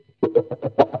Ladies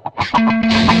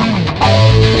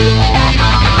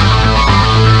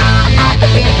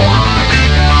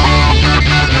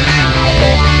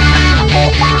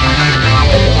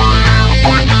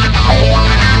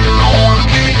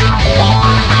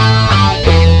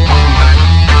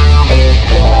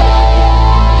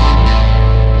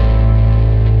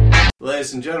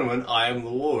and gentlemen, I am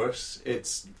the Walrus.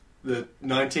 It's the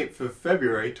 19th of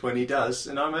February 2010,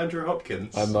 and I'm Andrew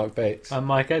Hopkins. I'm Mark Bates. I'm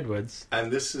Mike Edwards.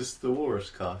 And this is the Walrus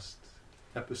Cast,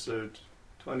 episode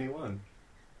 21.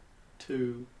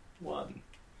 2-1.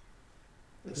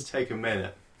 Let's take a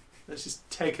minute. Let's just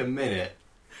take a minute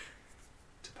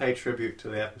to pay tribute to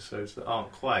the episodes that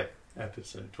aren't quite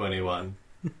episode 21.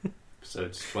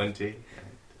 Episodes 20 and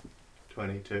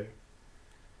 22.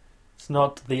 It's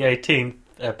not the 18th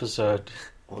episode.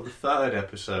 Or the third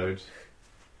episode.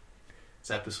 It's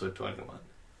episode 21.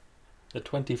 The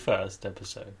 21st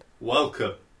episode.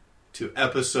 Welcome to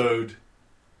episode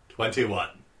 21.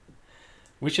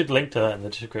 We should link to that in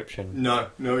the description. No,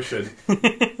 we shouldn't.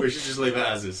 We should just leave it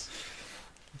as is.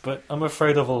 But I'm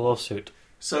afraid of a lawsuit.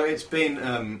 So it's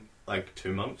been like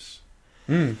 2 months,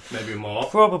 maybe more.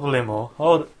 Probably more.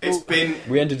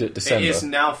 We ended at December. It is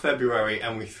now February,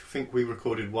 and we think we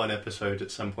recorded one episode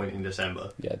at some point in December.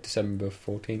 Yeah, December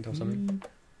 14th or something.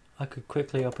 I could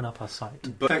quickly open up our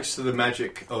site. But thanks to the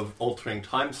magic of altering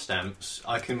timestamps,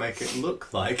 I can make it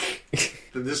look like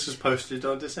that this was posted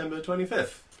on December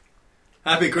 25th.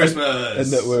 Happy Christmas! And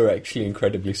that we're actually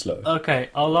incredibly slow. Okay,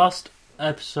 our last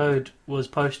episode was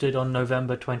posted on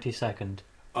November 22nd.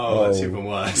 Oh, that's even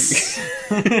worse.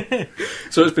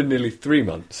 So it's been nearly 3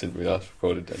 months since we last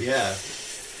recorded it. Yeah.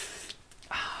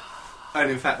 And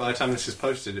in fact, by the time this is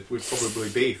posted, it would probably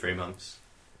be 3 months.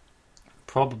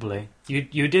 Probably.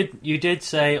 You did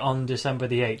say on December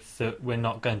the 8th that we're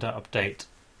not going to update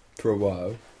For a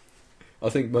while. I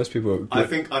think most people... I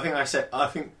think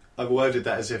I worded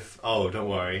that as if, oh, don't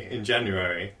worry, in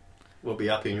January we'll be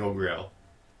up in your grill.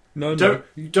 No. Don't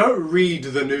read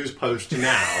the news post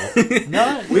now.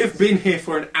 No. We've been here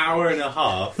for an hour and a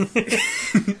half.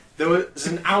 There was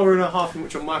an hour and a half in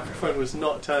which a microphone was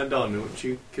not turned on, in which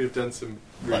you could have done some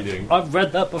reading. I've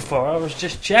read that before. I was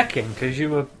just checking because you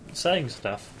were saying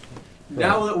stuff.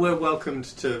 Now that we're welcomed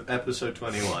to episode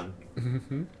 21,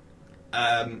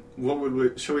 what would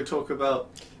we? Shall we talk about?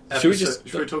 Should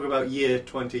we talk about year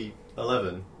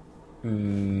 2011?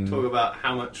 Talk about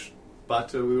how much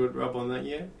butter we would rub on that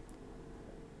year.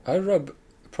 I'd rub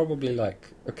probably like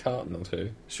a carton or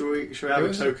two. Should we have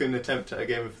a token attempt at a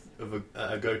game of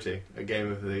a goatee, a game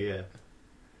of the year?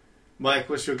 Mike,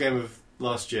 what's your game of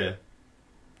last year?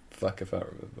 Fuck if I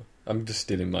remember. I'm just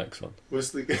stealing Mike's one.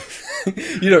 What's the?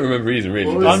 You don't remember either,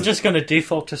 really. I'm just going to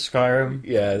default to Skyrim.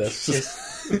 Yeah, that's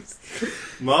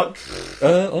Mark.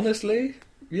 Honestly,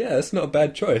 yeah, that's not a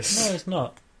bad choice. No, it's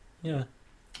not. Yeah.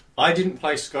 I didn't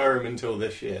play Skyrim until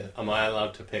this year. Am I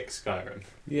allowed to pick Skyrim?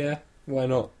 Yeah, why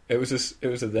not? It was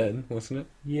a then, wasn't it?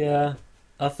 Yeah,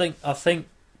 I think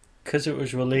because it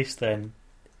was released then,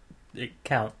 it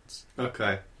counts.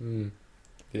 Okay.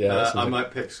 Yeah, I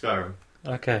might pick Skyrim.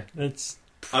 Okay,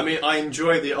 I mean, I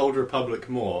enjoy the Old Republic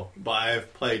more, but I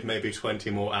have played maybe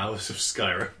 20 more hours of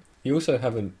Skyrim. You also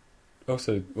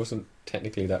wasn't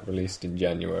technically that released in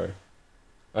January.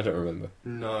 I don't remember.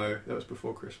 No, that was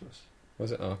before Christmas.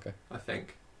 Was it? Oh, okay. I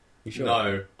think. You sure?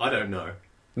 No, I don't know.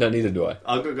 No, neither do I.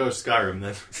 I'll go Skyrim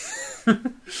then.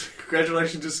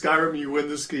 Congratulations to Skyrim, you win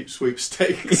the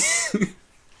sweepstakes.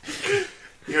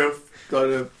 You've got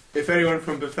a... If anyone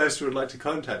from Bethesda would like to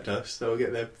contact us, they'll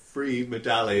get their free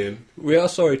medallion. We are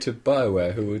sorry to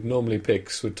BioWare, who would normally pick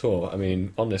SWTOR. I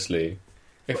mean, honestly...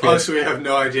 We have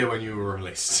no idea when you were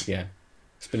released. Yeah.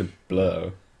 It's been a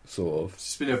blur, sort of.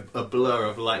 It's been a blur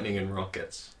of lightning and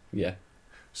rockets. Yeah.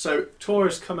 So, Tor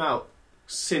has come out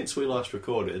since we last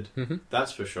recorded.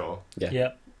 That's for sure.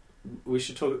 Yeah. We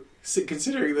should talk...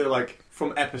 Considering that, like,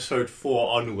 from episode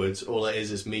 4 onwards, all it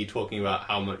is me talking about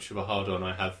how much of a hard-on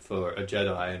I have for a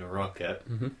Jedi and a rocket.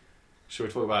 Should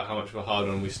we talk about how much of a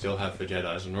hard-on we still have for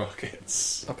Jedis and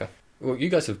rockets? Okay. Well, you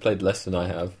guys have played less than I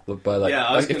have. But by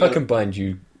if I combined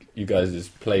you guys'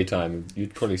 playtime,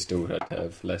 you'd probably still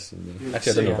have less than me.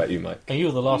 Actually, I don't know about you, Mike. And you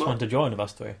were the last one to join of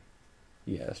us three.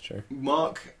 Yeah, that's true.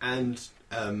 Mark and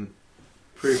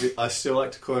I still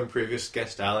like to call him previous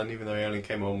guest Alan, even though he only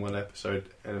came on one episode,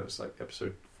 and it was like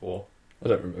episode 4. I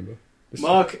don't remember.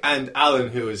 Mark and Alan,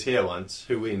 who was here once,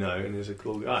 who we know and is a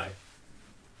cool guy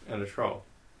and a troll,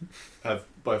 have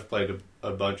both played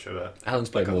a bunch of it. Alan's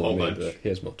played like more than me, but he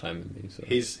has more time than me. So.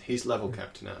 He's level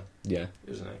capped now. Yeah,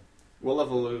 isn't he? What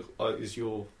level is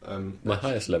your? My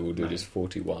highest level dude is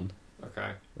 41.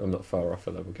 Okay. I'm not far off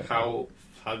a level cap.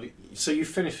 So you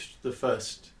finished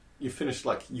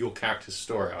like your character's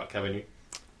story arc, haven't you?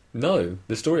 No,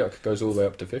 the story arc goes all the way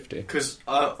up to 50. Because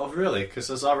really? Because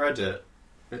as I read it,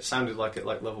 it sounded like at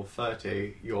like level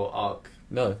 30 your arc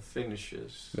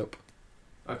finishes. Nope.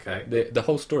 Okay. The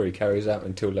whole story carries out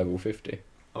until level 50.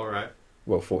 All right.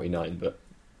 Well, 49, but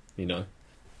you know.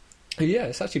 Yeah,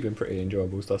 it's actually been pretty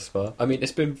enjoyable thus far. I mean,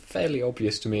 it's been fairly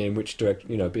obvious to me in which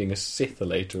direction, being a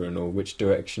Sith-alator and all, which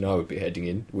direction I would be heading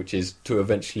in, which is to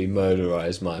eventually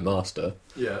murderize my master.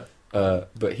 Yeah.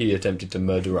 But he attempted to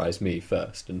murderize me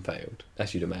first and failed,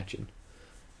 as you'd imagine.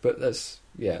 But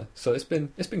so it's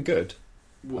been good.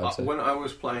 When I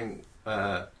was playing,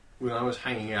 when I was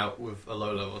hanging out with a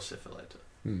low-level Sith-alator,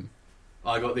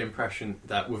 I got the impression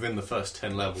that within the first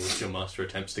 10 levels, your master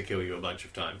attempts to kill you a bunch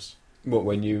of times. What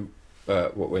when you're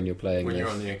playing? When you're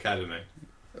on the academy.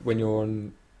 When you're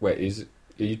on, are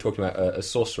you talking about a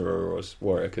sorcerer or a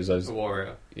warrior? Because those a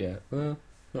warrior. Yeah, well,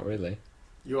 not really.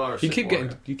 You are. You keep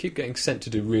getting sent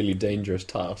to do really dangerous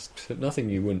tasks.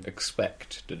 Nothing you wouldn't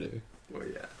expect to do. Well,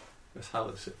 yeah, that's how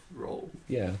the Sith roll.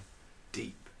 Yeah,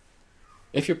 deep.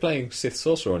 If you're playing Sith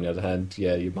sorcerer, on the other hand,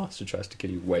 yeah, your master tries to kill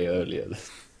you way earlier.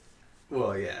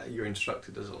 Well, yeah, your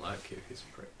instructor doesn't like you. He's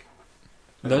a prick.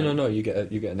 No. You get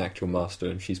an actual master,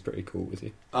 and she's pretty cool with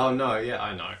you. Oh no, yeah,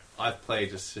 I know. I've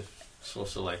played a Sith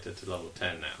sorcerer to level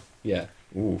 10 now. Yeah.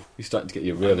 Ooh, you're starting to get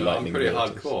your real lightning. I'm pretty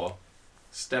hardcore.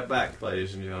 Step back,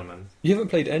 ladies and gentlemen. You haven't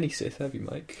played any Sith, have you,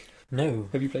 Mike? No.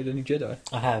 Have you played any Jedi?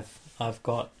 I have. I've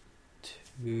got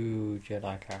 2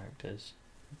 Jedi characters.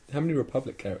 How many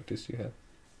Republic characters do you have?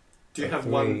 Do you have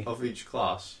 3. One of each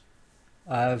class?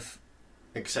 I have...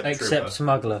 Except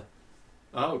Smuggler.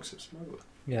 Oh, except Smuggler.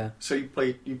 Yeah. So you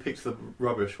picked the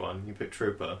rubbish one. You picked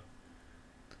Trooper.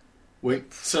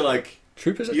 So like,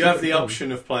 Trooper's you have the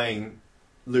option of playing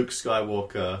Luke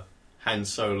Skywalker, Han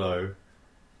Solo,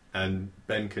 and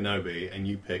Ben Kenobi, and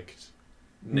you picked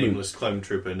Nameless Clone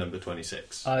Trooper number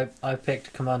 26. I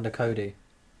picked Commander Cody.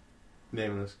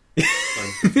 Nameless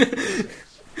Clone Trooper 26.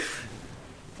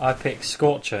 I picked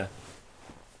Scorcher.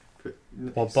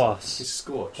 Or Boss. It's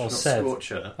Scorch, or not Sev.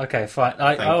 Scorcher. Okay, fine.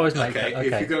 I always make that.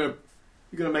 Okay. If you're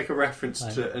gonna make a reference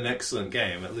to an excellent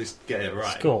game, at least get it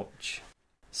right. Scorch.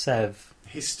 Sev.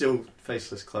 He's still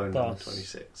Faceless Clone Boss. number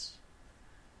 26.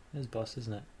 It's Boss,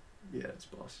 isn't it? Yeah, it's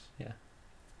Boss. Yeah.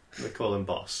 They call him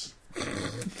Boss.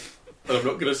 But I'm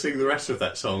not going to sing the rest of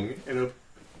that song in a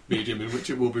medium in which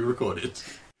it will be recorded.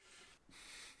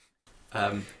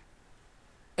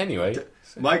 Anyway,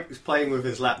 Mike's playing with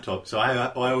his laptop, so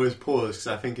I always pause because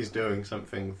I think he's doing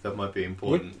something that might be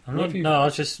important. No, I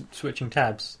was just switching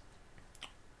tabs.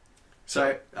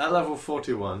 So, at level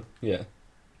 41, yeah,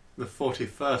 the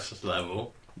 41st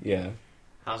level, yeah,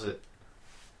 how's it?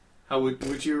 How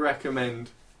would you recommend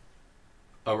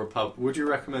a Republic? Would you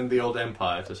recommend the Old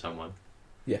Empire to someone?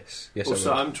 Yes.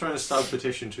 Also, I'm trying to start a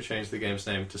petition to change the game's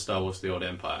name to Star Wars: The Old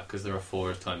Empire because there are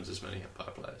 4 times as many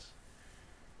Empire players,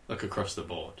 like across the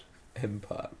board.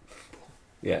 Empire.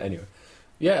 Yeah. Anyway,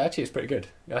 yeah. Actually, it's pretty good.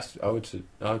 I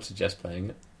would suggest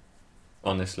playing it.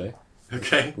 Honestly.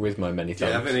 Okay. With my many thumbs. Do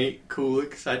you have any cool,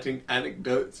 exciting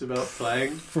anecdotes about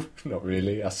playing? Not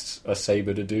really. I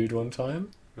sabred a dude one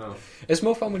time. Oh. It's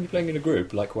more fun when you're playing in a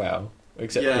group, like WoW.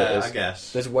 Except I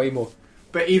guess. There's way more...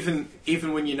 But even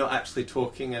when you're not actually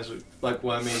talking, what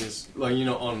I mean is, like, you're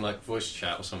not on, like, voice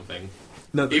chat or something.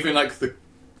 No. Even, like,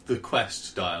 the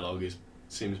quest dialogue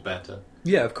seems better.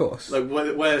 Yeah, of course. Like,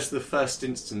 where's the first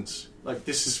instance? Like,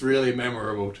 this is really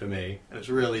memorable to me, and it's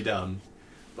really dumb.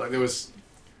 Like, there was...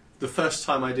 The first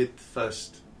time I did the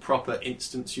first proper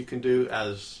instance you can do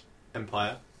as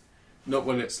Empire, not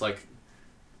when it's like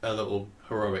a little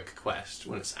heroic quest,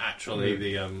 when it's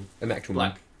actually an actual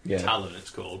Black Talon,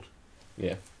 it's called.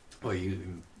 Yeah. Where you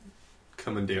can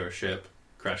commandeer a ship,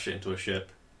 crash into a ship,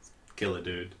 kill a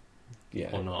dude. Yeah.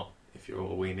 Or not, if you're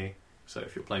all a weenie. So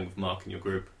if you're playing with Mark in your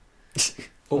group.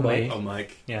 Or me. Or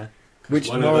Mike. Yeah.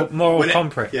 Which moral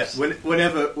complex. Yeah,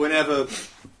 whenever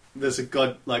there's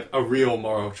a real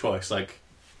moral choice, like,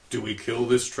 do we kill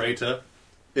this traitor?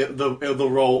 The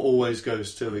role always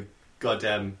goes to the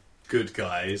goddamn good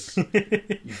guys.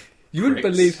 You wouldn't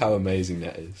believe how amazing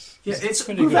that is. Yeah, it's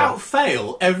without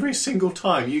fail, every single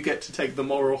time you get to take the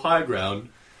moral high ground.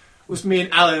 Was me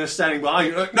and Alan are standing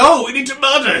behind you like, no, we need to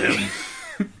murder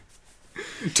him!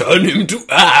 Turn him to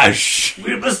ash!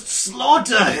 We must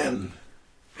slaughter him!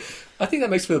 I think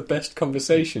that makes for the best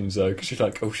conversations, though, because you're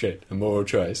like, oh shit, a moral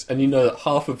choice. And you know that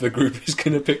half of the group is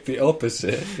going to pick the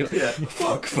opposite. You're like, yeah.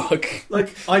 Fuck.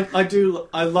 Like,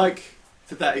 I like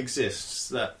that exists,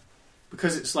 that,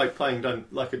 because it's like playing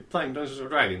Dungeons and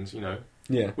Dragons, you know.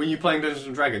 Yeah. When you're playing Dungeons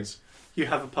and Dragons, you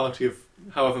have a party of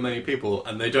however many people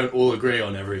and they don't all agree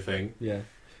on everything. Yeah.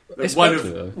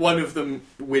 One of them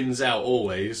wins out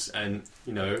always, and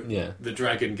Yeah. the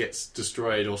dragon gets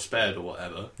destroyed or spared or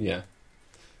whatever. Yeah.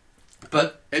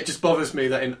 But it just bothers me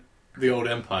that in the old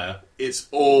Empire, it's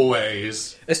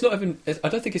always. It's not even. I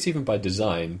don't think it's even by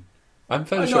design. I'm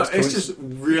fairly No, sure it's just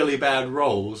really bad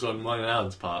rolls on mine and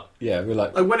Alan's part. Yeah, we're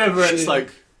like Whenever it's shit.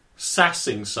 like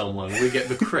sassing someone, we get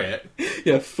the crit.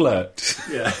 Yeah, flirt.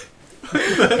 Yeah.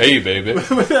 Hey, baby.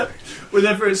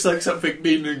 Whenever it's like something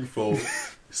meaningful,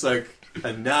 it's like,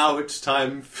 and now it's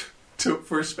time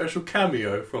for a special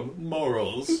cameo from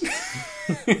Morals.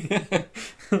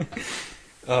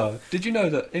 Did you know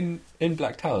that in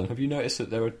Black Talon, have you noticed that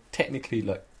there are technically,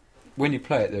 like, when you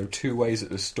play it, there are two ways that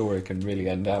the story can really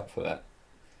end out for that?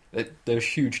 There's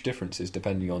huge differences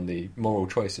depending on the moral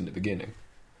choice in the beginning.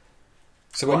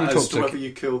 So when you talk to whether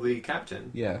you kill the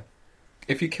captain. Yeah.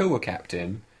 If you kill a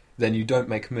captain, then you don't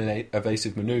make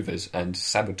evasive manoeuvres and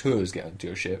saboteurs get onto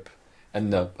your ship,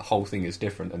 and the whole thing is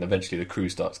different, and eventually the crew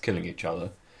starts killing each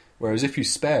other. Whereas if you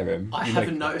spare him... I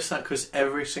haven't noticed that because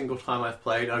every single time I've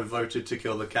played, I've voted to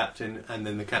kill the captain, and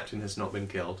then the captain has not been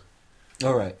killed.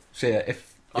 Alright, so yeah,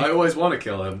 if I always want to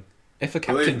kill him. If a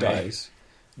captain dies,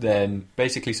 then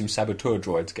basically some saboteur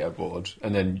droids get aboard,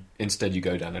 and then instead you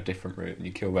go down a different route and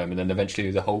you kill them, and then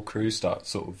eventually the whole crew starts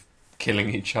sort of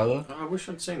killing each other. I wish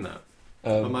I'd seen that.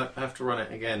 I might have to run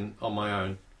it again on my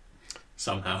own,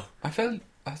 somehow. I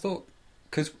thought,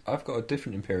 because I've got a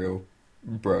different Imperial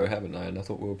bro, haven't I? And I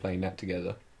thought we were playing that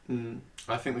together.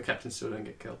 I think the captain still didn't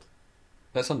get killed.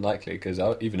 That's unlikely, because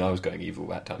even I was going evil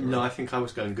that time. No, I think I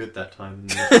was going good that time. And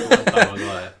the one time I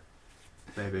got it.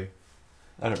 Maybe.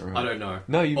 I don't remember. I don't know.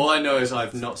 No, all I know is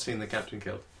I've not seen the captain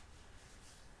killed.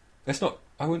 It's not.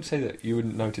 I wouldn't say that you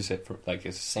wouldn't notice it for like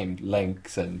it's the same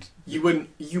length and. You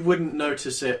wouldn't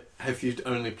notice it if you'd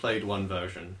only played one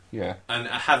version. Yeah. And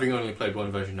having only played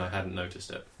one version, I hadn't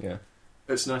noticed it. Yeah.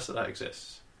 It's nice that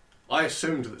exists. I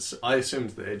assumed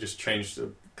that it just changed a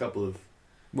couple of.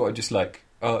 What, just like,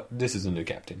 this is a new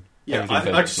captain. Yeah,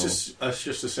 I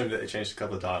just assumed that it changed a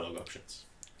couple of dialogue options.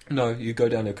 No, you go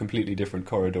down a completely different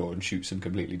corridor and shoot some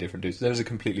completely different dudes. There's a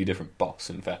completely different boss,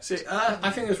 in fact. See, I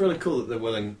think it's really cool that they're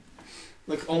willing.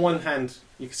 Like, on one hand,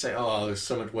 you could say, "Oh, there's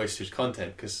so much wasted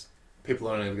content," because people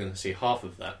are only going to see half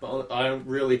of that. But I'm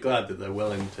really glad that they're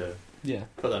willing to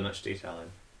put that much detail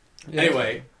in. Yeah.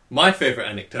 Anyway, my favourite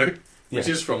anecdote, which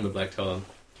is from the Black Talon,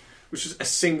 which is a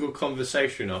single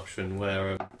conversation option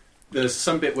where there's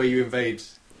some bit where you invade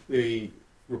the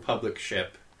Republic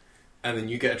ship, and then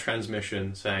you get a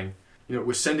transmission saying,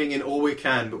 we're sending in all we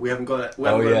can, but we haven't got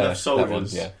enough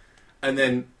soldiers. And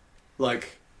then, I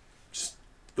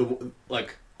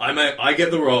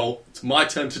get the role. It's my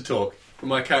turn to talk. And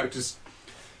my character's,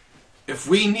 if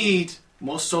we need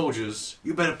more soldiers,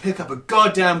 you better pick up a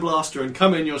goddamn blaster and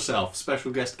come in yourself.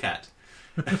 Special guest cat.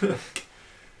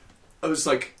 I was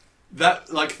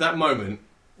that moment,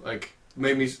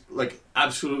 made me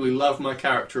absolutely love my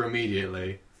character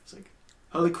immediately. It's like,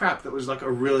 holy crap, that was a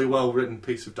really well written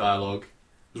piece of dialogue.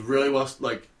 It was really well,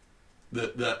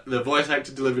 the voice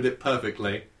actor delivered it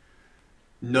perfectly.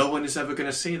 No one is ever going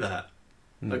to see that.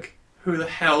 Who the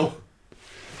hell?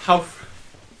 How?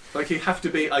 You have to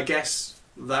be, I guess,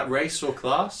 that race or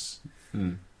class,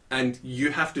 and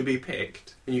you have to be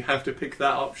picked, and you have to pick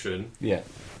that option. Yeah.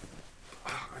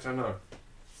 I don't know.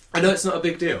 I know it's not a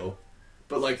big deal,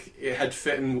 but it had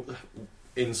fit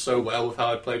in so well with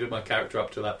how I'd played with my character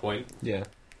up to that point. Yeah.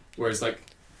 Whereas I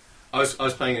was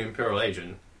playing an Imperial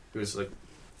agent who was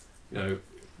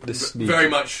very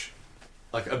much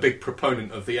a big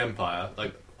proponent of the Empire.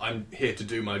 I'm here to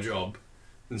do my job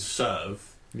and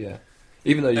serve. Yeah.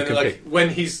 Even though you can pick...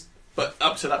 But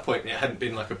up to that point, it hadn't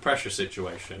been a pressure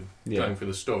situation going for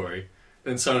the story.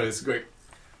 Then suddenly this great,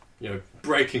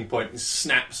 breaking point and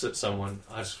snaps at someone.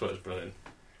 I just thought it was brilliant.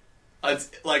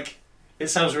 It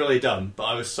sounds really dumb, but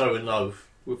I was so in love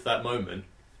with that moment.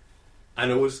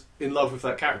 And I was in love with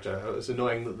that character. It was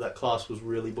annoying that class was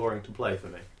really boring to play for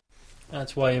me.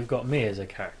 That's why you've got me as a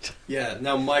character. Yeah,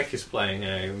 now Mike is playing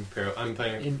a Imperial. I'm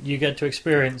playing... You get to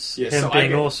experience him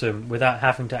being awesome without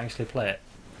having to actually play it.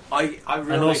 I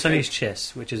really and also he's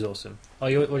Chiss, which is awesome. Oh,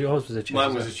 yours was a Chiss.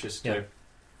 Mine was a Chiss too. Yeah.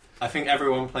 I think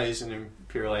everyone plays an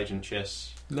Imperial Agent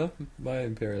Chiss. No, my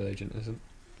Imperial Agent isn't.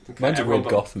 Okay, mine's a Red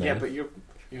Goth man. Yeah, but you're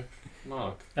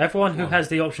Mark. Everyone who has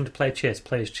the option to play Chiss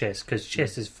plays Chiss, because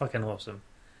Chiss is fucking awesome.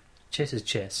 Chiss is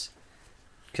Chiss.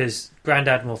 Because Grand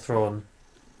Admiral Thrawn,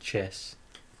 Chiss.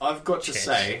 I've got to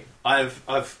say, I've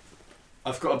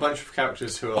got a bunch of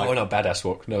characters who are no, badass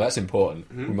walk. No, that's important.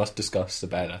 Mm-hmm. We must discuss the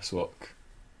badass walk.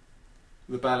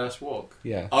 The badass walk.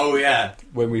 Yeah. Oh yeah,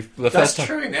 When the that's first time.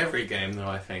 true in every game, though.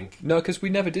 I think. No, because we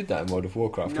never did that in World of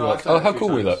Warcraft. No, We were I've like, done oh, it a how few cool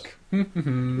we times.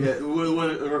 look. Yeah,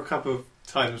 there were a couple of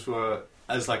times where,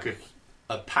 as like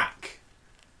a pack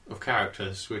of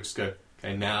characters, we'd just go,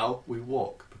 okay, now we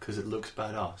walk because it looks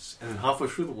badass, and then halfway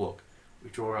through the walk, we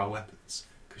draw our weapons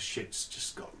because shit's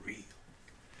just got real.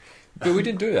 But we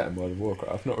didn't do that in World of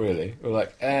Warcraft, not really. We were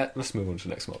like, let's move on to the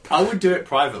next mob. I would do it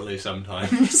privately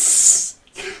sometimes.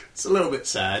 It's a little bit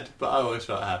sad, but I always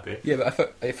felt happy. Yeah,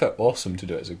 but it felt awesome to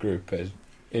do it as a group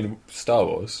in Star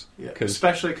Wars. Yeah, 'Cause-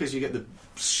 especially because you get the.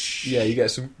 yeah, you get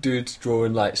some dudes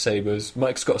drawing lightsabers.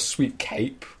 Mike's got a sweet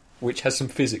cape, which has some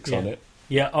physics on it.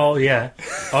 Yeah, oh yeah.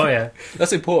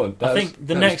 That's important. I think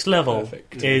the next level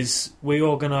perfect. is we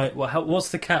organise. What's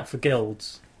the cap for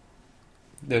guilds?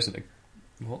 There isn't a...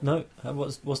 What? No,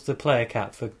 what's the player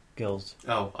cap for guilds?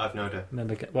 Oh, I've no idea.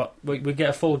 Remember, what we get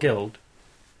a full guild.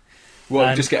 Well,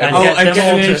 And- just get and everyone... get them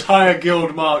all an to- entire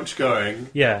guild march going.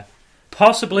 Yeah,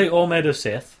 possibly all made of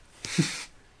Sith,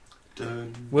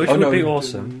 Dun, which Oh, would no, be dun,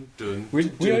 awesome.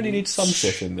 We only need some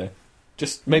Sith in there.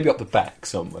 Just maybe up the back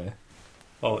somewhere.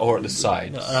 Or at the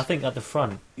sides. No, and I think at the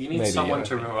front. You need Maybe, someone yeah.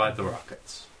 to ride the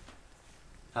rockets.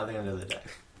 At the end of the day.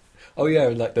 Oh yeah,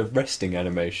 like the resting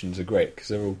animations are great because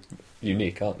they're all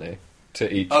unique, aren't they?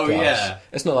 To each Oh, class. yeah.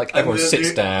 It's not like And everyone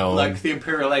sits down. Like the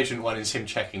Imperial Agent one is him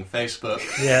checking Facebook.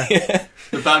 Yeah,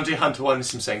 The Bounty Hunter one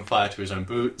is him saying fire to his own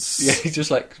boots. Yeah, he's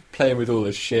just like playing with all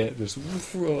this shit. Just,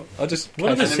 I just. What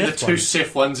are And the then the Sith two ones?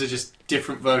 Sith ones are just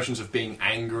different versions of being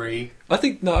angry. I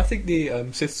think the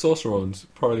Sith Sorcerer one's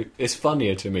probably it's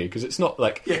funnier to me because it's not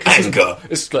like Yeah, 'cause anger.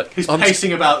 It's like He's I'm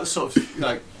pacing about sort of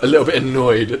like, a little bit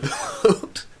annoyed. At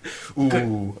the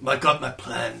Ooh, my God, my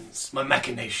plans, my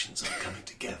machinations are coming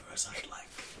together as I'd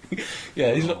like.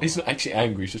 yeah. He's not actually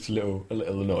angry. He's just a little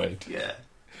annoyed. Yeah.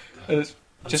 And it's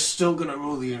I'm just still going to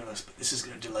rule the universe, but this is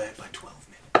going to delay it by 12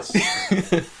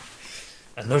 minutes.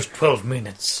 and those 12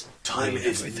 minutes. Time mean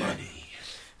is everything. money.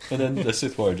 and then the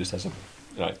Sith Warrior just has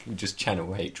just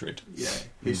channel hatred. Yeah,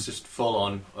 he's just full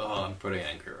on, oh, I'm pretty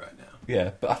angry right now.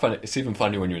 Yeah, but I find it's even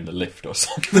funny when you're in the lift or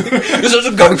something. This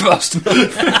isn't going fast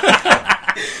enough.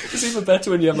 It's even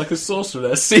better when you have like a sorcerer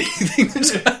there seething.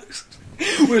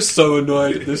 We're so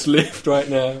annoyed at this lift right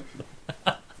now.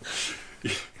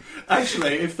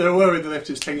 Actually, if there were in the lift,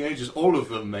 it's taking ages, all of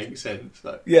them make sense.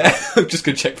 Like, Yeah, I'm just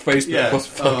gonna check Facebook. yeah, What's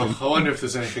fucking... I wonder if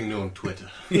there's anything new on Twitter.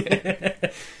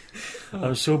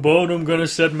 I'm so bored I'm going to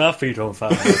set my feet on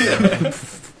fire.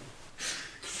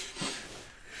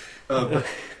 But,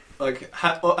 like,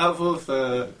 out of all of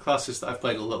the classes that I've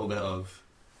played a little bit of,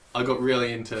 I got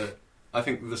really into. I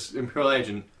think this Imperial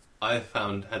Agent I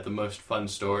found had the most fun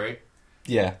story,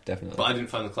 Yeah, definitely. but I didn't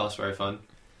find the class very fun.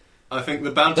 I think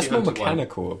the Bounty That's more Hunter one,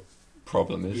 mechanical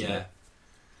problem, isn't yeah. it?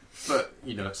 But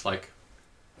it's like,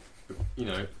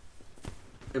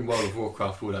 in World of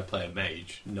Warcraft, would I play a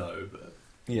mage? No, but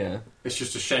Yeah. it's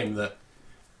just a shame that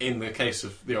in the case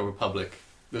of the Old Republic,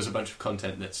 there's a bunch of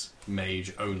content that's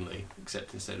mage only,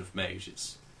 except instead of mage,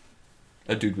 it's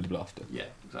A dude with a blaster. yeah,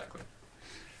 exactly.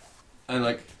 And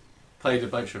like, played a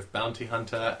bunch of Bounty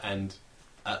Hunter, and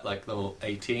at like level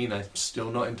 18, I'm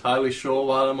still not entirely sure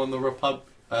while I'm on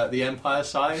the Empire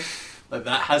side. Like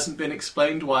that hasn't been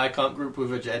explained why I can't group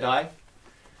with a Jedi.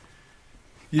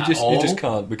 You At just all?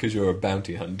 can't because you're a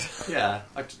bounty hunter. Yeah,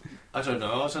 I don't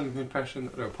know. I was under the impression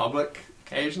that the Republic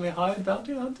occasionally hired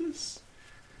bounty hunters.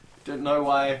 Don't know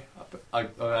why. I'm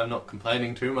not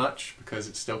complaining too much because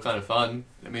it's still kind of fun.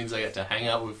 It means I get to hang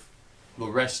out with the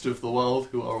rest of the world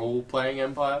who are all playing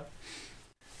Empire.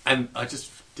 And I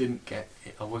just didn't get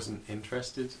it. I wasn't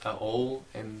interested at all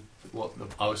in what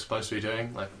I was supposed to be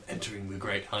doing, like entering the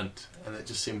Great Hunt, and it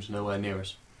just seemed nowhere near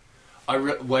us. I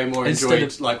way more Instead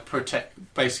enjoyed like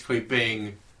basically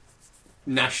being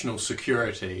national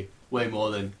security way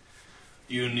more than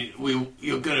you're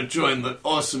going to join the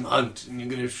awesome hunt and you're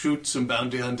going to shoot some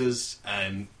bounty hunters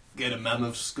and get a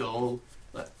mammoth skull.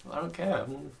 Like, I don't care. I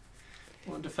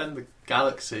want to defend the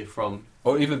galaxy from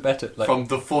Or even better, like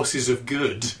the forces of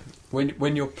good.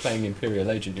 when you're playing Imperial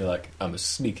Agent, you're like, I'm a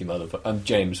sneaky motherfucker. I'm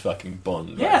James fucking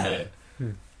Bond Yeah. right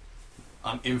here.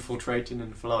 I'm infiltrating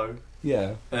and flow.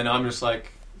 Yeah. And I'm just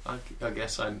like, I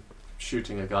guess I'm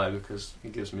shooting a guy because he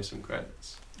gives me some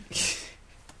credits.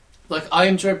 Like, I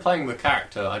enjoy playing the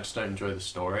character, I just don't enjoy the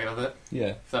story of it, Yeah.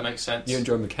 if that makes sense. You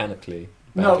enjoy mechanically.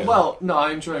 No, Bounty well, no,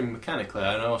 I enjoy him mechanically,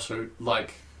 and I also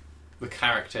like the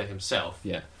character himself.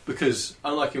 Yeah. Because,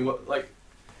 unlike in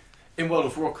World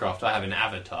of Warcraft, I have an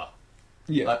avatar.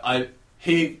 Yeah.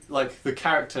 The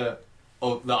character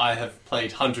that I have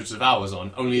played hundreds of hours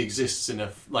on only exists in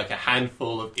a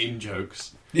handful of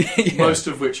in-jokes. Yeah. most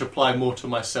of which apply more to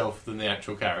myself than the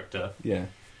actual character. Yeah.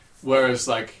 Whereas,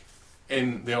 like,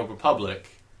 in the Old Republic,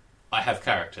 I have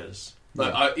characters.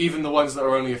 Like, Yeah. even the ones that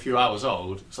are only a few hours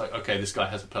old, it's like, okay, this guy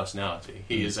has a personality.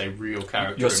 He is a real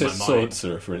character Your in my Sith mind.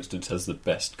 Sorcerer, for instance, has the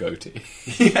best goatee.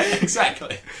 Yeah,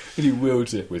 exactly. And he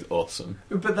wields it with awesome.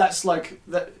 But that's like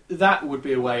that would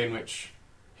be a way in which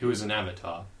he was an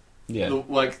avatar. Yeah.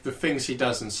 Like the things he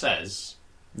does and says.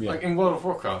 Yeah. Like in World of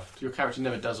Warcraft, your character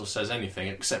never does or says anything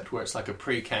except where it's like a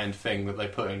pre-canned thing that they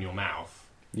put in your mouth.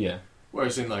 Yeah.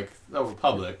 Whereas in like the Old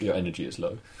Republic, Your energy is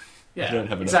low. yeah, You don't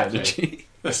have enough exactly. energy.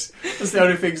 That's the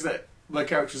only things that my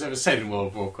character's ever said in World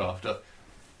of Warcraft.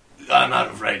 I'm out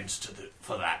of range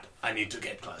for that. I need to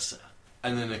get closer.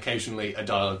 And then occasionally a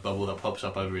dialogue bubble that pops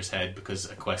up over his head because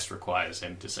a quest requires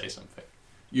him to say something.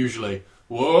 Usually,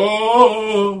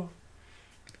 whoa!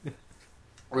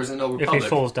 Whereas in Old If Republic, he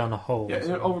falls down a hole. yeah, or in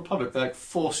something. Old Republic, they like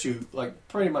force you like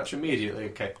pretty much immediately.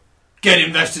 Okay, get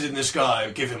invested in this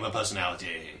guy. Give him a personality.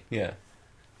 Yeah.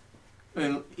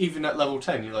 And even at level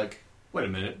 10, you're like, wait a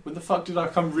minute, when the fuck did I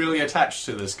become really attached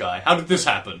to this guy? How did this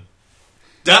happen?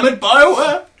 Damn it,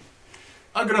 BioWare!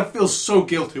 I'm gonna feel so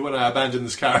guilty when I abandon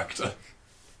this character.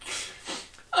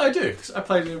 I do, because I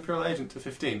played an Imperial Agent to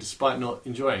 15 despite not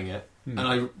enjoying it, and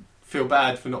I feel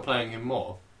bad for not playing him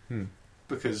more.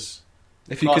 Because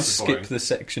If you could Class is skip boring. the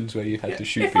sections where you had to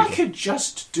shoot if people. I could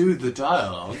just do the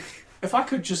dialogue, if I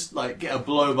could just like get a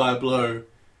blow by blow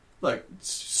like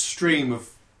stream of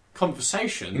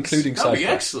conversations, Including that'd be side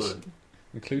quests. excellent.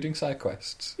 Including side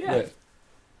quests. Yeah. Where,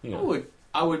 you know,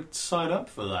 I would sign up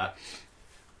for that.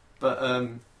 But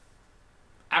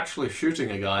actually shooting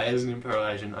a guy as an Imperial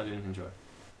Agent, I didn't enjoy.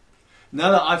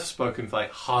 Now that I've spoken for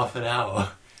like half an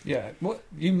hour, yeah. What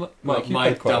you Mike? Well, You've my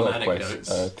had quite a dumb lot of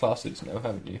anecdotes. classes now,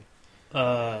 haven't you?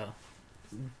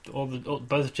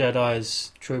 Both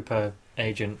Jedi's Trooper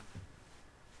Agent.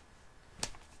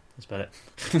 That's about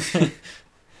it.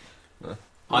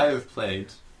 I have played.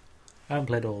 I haven't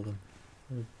played all of them.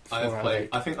 I have 4 out of played. 8.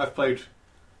 I think I've played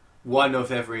one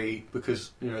of every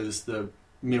because there's the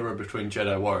mirror between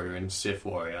Jedi Warrior and Sith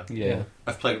Warrior. Yeah.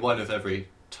 I've played one of every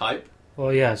type.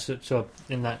 Well, yeah. So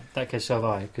in that case, so have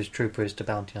I, because Trooper is the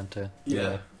bounty hunter.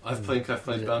 Yeah, I've played Is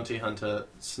it- Bounty Hunter,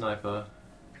 Sniper,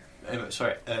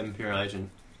 Imperial Agent,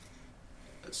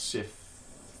 Sith,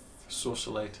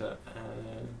 Sorcerer,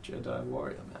 and Jedi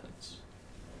Warrior Mans.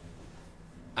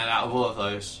 And out of all of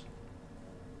those,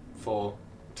 4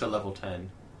 to level 10,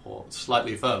 or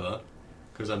slightly further,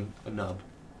 because I'm a nub,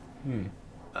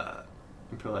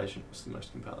 Imperial Agent was the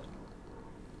most compelling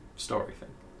story thing.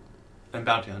 And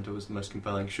Bounty Hunter was the most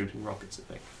compelling shooting rockets, I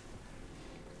think.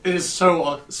 It is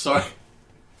so... sorry.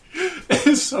 It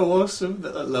is so awesome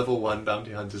that at level 1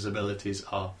 Bounty Hunter's abilities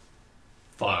are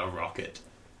fire rocket.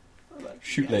 I'm like,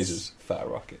 Shoot yes. lasers, fire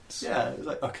rockets. Yeah, it's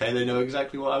like, okay, they know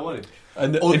exactly what I wanted.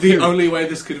 And Or if the you- only way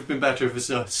this could have been better if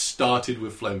it started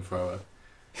with Flamethrower.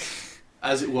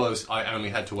 As it was, I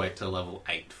only had to wait till level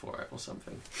 8 for it or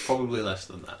something. Probably less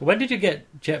than that. When did you get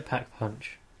Jetpack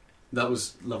Punch? That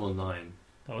was level 9.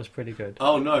 That was pretty good.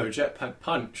 Oh no, Jetpack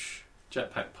Punch.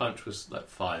 Jetpack Punch was like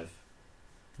 5.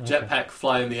 Okay. Jetpack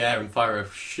fly in the air and fire a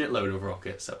shitload of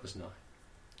rockets. That was 9.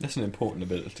 That's an important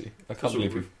ability. I can't That's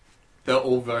believe all- you've... They're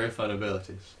all very fun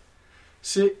abilities.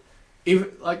 See,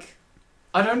 even like,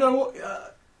 I don't know what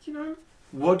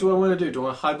what do I want to do? Do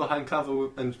I hide behind cover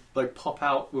and like pop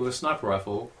out with a sniper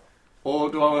rifle, or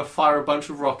do I want to fire a bunch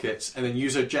of rockets and then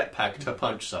use a jetpack to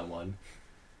punch someone?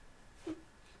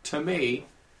 To me,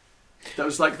 that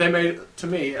was like they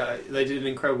did an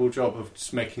incredible job of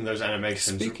just making those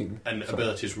animations and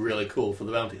abilities really cool for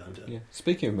the bounty hunter. Yeah.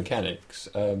 Speaking of mechanics,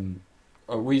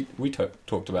 we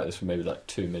talked about this for maybe like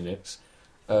 2 minutes.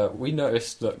 We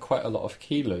noticed that quite a lot of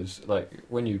healers, like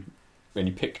when you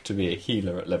pick to be a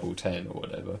healer at level 10 or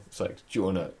whatever, it's like, do you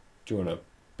wanna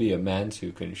be a man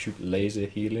who can shoot laser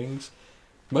healings?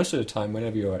 Most of the time,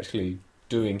 whenever you're actually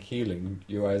doing healing,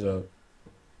 you're either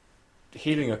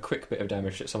healing a quick bit of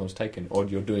damage that someone's taken, or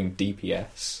you're doing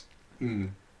DPS.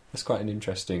 That's quite an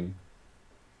interesting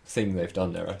thing they've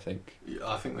done there, I think. Yeah,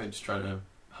 I think they're just trying to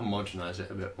homogenise it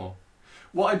a bit more.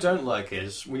 What I don't like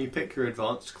is when you pick your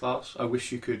advanced class, I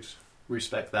wish you could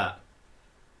respect that.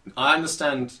 I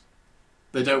understand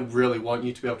they don't really want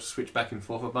you to be able to switch back and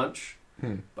forth a bunch,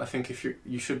 but I think if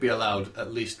you should be allowed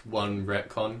at least one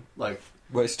retcon, like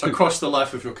across the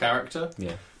life of your character.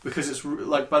 Yeah. Because it's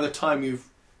like by the time you've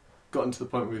gotten to the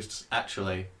point where it's just,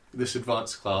 actually, this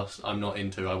advanced class I'm not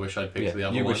into, I wish I'd picked the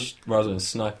other you one. wish rather than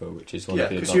sniper, which is one Yeah, of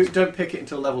the because advanced. you don't pick it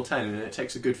until level 10 and it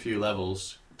takes a good few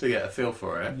levels to get a feel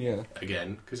for it. Yeah.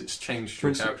 Again, because it's changed For your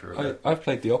instance, character a bit. I've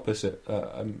played the opposite.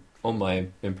 On my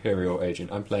Imperial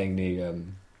Agent, I'm playing the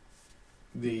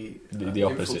the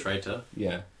opposite. infiltrator.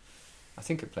 Yeah. I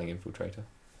think I'm playing Infiltrator.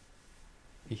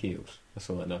 He heals. That's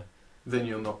all I know. Then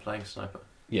you're not playing sniper.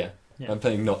 Yeah. Yeah. I'm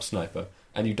playing not Sniper.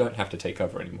 And you don't have to take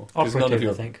cover anymore. 'Cause Operative,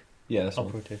 I think. Yeah, that's one.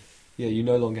 Operative. Yeah, you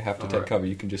no longer have to take Alright. cover.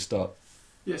 You can just start.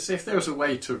 Yeah, so if there was a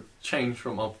way to change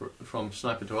from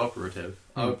sniper to operative,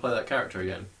 I would play that character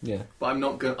again. Yeah. But I'm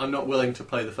not willing to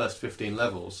play the first 15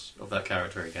 levels of that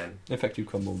character again. In fact, you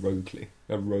become more roguely.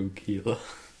 A rogue healer.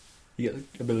 You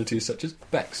get abilities such as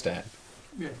backstab.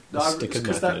 Yeah, Stick a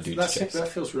because knife in a dude's chest. that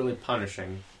feels really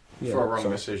punishing Yeah, for a wrong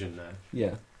sorry. decision there,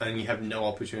 Yeah. and you have no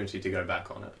opportunity to go back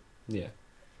on it. Yeah.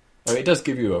 I mean, it does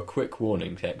give you a quick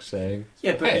warning text saying,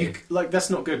 Yeah, but Hey. that's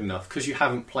not good enough because you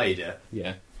haven't played it.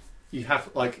 yeah, You have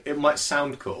it might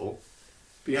sound cool,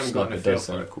 but you haven't got no Sniper feel does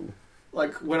for sound it. cool.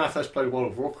 Like when I first played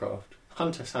World of Warcraft,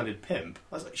 Hunter sounded pimp.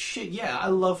 I was like, shit, yeah, I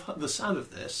love the sound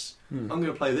of this. Hmm. I'm going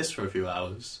to play this for a few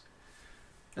hours.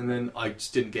 And then I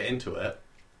just didn't get into it.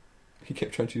 He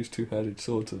kept trying to use two-handed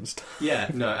swords and stuff. Yeah,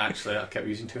 no, actually, I kept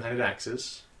using two-handed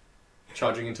axes,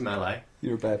 charging into melee.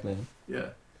 You're a bad man. Yeah.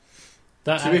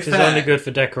 That To be act is fair- only good for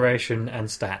decoration and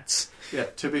stats. Yeah,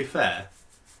 to be fair,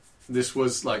 this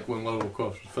was like when World of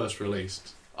Warcraft was first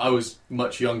released. I was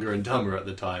much younger and dumber at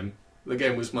the time. The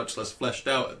game was much less fleshed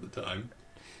out at the time.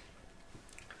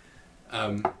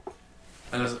 And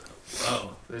I was like,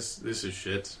 oh, this is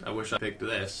shit. I wish I picked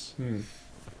this. Hmm.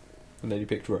 And then you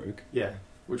picked Rogue. Yeah,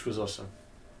 which was awesome.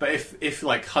 But if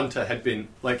like Hunter had been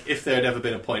like if there had ever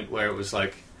been a point where it was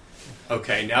like,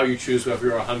 okay, now you choose whether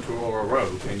you're a hunter or a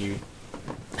rogue, and you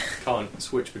can't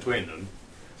switch between them,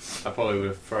 I probably would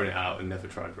have thrown it out and never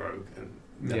tried rogue and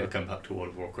never Yeah. come back to World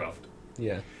of Warcraft.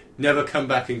 Yeah. Never come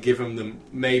back and given them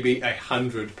maybe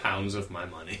 £100 of my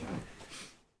money.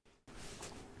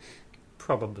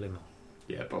 Probably more.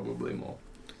 Yeah, probably more.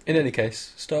 In any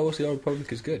case, Star Wars The Old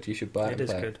Republic is good. You should buy it It and is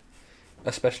play good.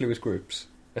 Especially with groups.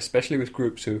 Especially with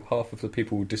groups who half of the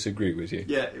people will disagree with you.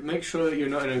 Yeah, make sure that you're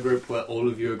not in a group where all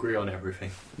of you agree on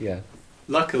everything. Yeah.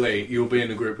 Luckily, you'll be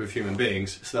in a group of human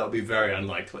beings, so that'll be very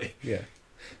unlikely. Yeah.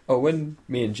 Oh, when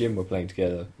me and Jim were playing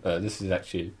together, this is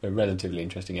actually a relatively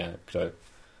interesting anecdote.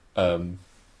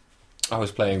 I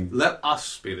was playing... Let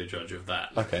us be the judge of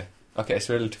that. Okay, it's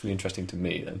relatively interesting to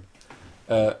me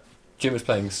then. Jim was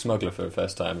playing Smuggler for the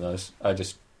first time, and I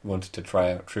just wanted to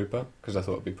try out Trooper, because I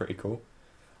thought it'd be pretty cool.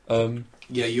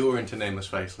 Yeah, you were into Nameless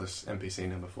Faceless, NPC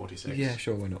number 46. Yeah,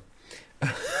 sure, why not?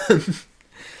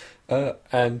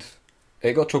 And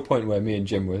it got to a point where me and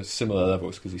Jim were similar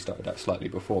levels, because he started out slightly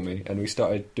before me, and we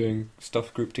started doing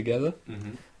stuff grouped together.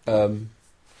 Mm-hmm.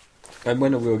 And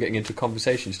when we were getting into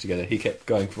conversations together, he kept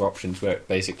going for options where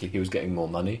basically he was getting more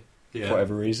money Yeah. for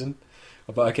whatever reason.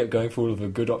 But I kept going for all of the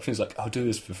good options, like, I'll do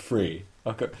this for free.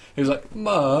 He was like,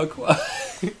 Mark, why?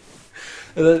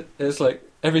 And then it's like,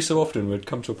 every so often we'd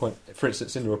come to a point, for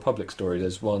instance, in the Republic story,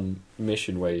 there's one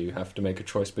mission where you have to make a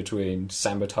choice between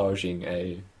sabotaging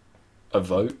a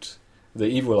vote. The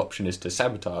evil option is to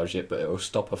sabotage it, but it will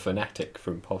stop a fanatic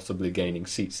from possibly gaining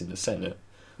seats in the Senate,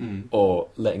 Mm. or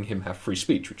letting him have free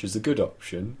speech, which is the good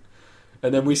option.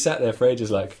 And then we sat there for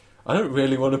ages like, I don't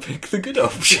really want to pick the good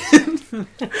option.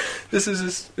 This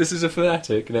is a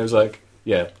fanatic. And I was like,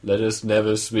 yeah, let us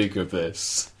never speak of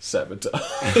this.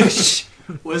 Sabotage.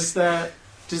 Was there...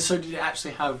 Did it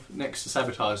actually have, next to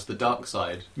Sabotage, the dark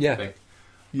side Yeah. thing?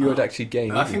 You would actually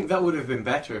gain. I think that would have been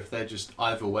better if they're just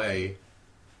either way...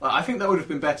 Well, I think that would have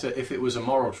been better if it was a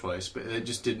moral choice, but it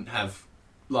just didn't have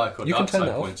like or You can dark turn side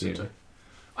that off, points you into. know.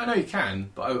 I know you can,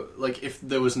 but like if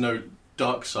there was no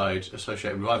dark side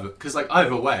associated with either, because like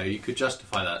either way, you could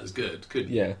justify that as good. Could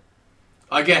Yeah,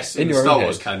 I guess in In the your Star own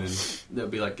Wars head. canon, there'll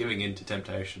be like giving in to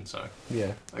temptation. So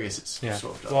yeah. I guess it's Yeah.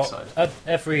 sort of dark Well, side.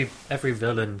 every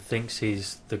villain thinks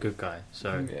he's the good guy.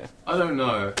 So Yeah. I don't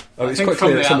know. Oh, I it's think quite from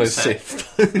clear the it's almost outset-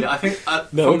 Sith. Yeah, I think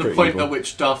No, from the pretty point evil. at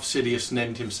which Darth Sidious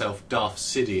named himself Darth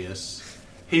Sidious,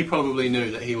 he probably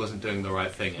knew that he wasn't doing the right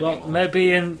thing well, anymore.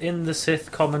 maybe in the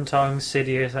Sith common tongue,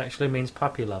 Sidious actually means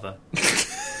puppy lover.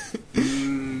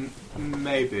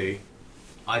 Maybe.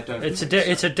 I don't. It's think so.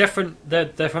 it's a different.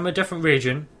 They're from a different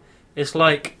region. It's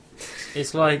like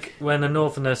when a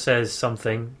northerner says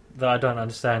something that I don't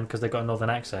understand because they've got a northern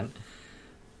accent.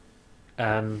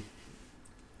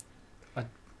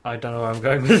 I don't know where I'm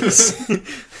going with this.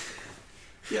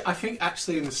 Yeah, I think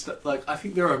actually I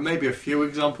think there are maybe a few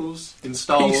examples in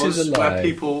Star Pieces Wars alive. where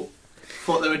people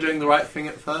thought they were doing the right thing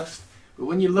at first, but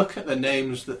when you look at the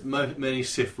names that many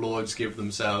Sith Lords give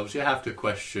themselves, you have to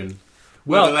question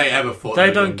whether they ever thought They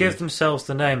were don't doing give the- themselves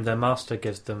the name. Their master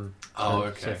gives them Oh, the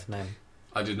okay. Sith name.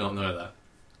 I did not know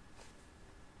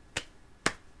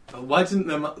that. Why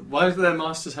do their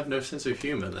masters have no sense of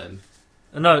humour then?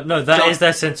 No, that Darth- is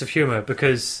their sense of humour,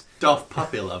 because... Daft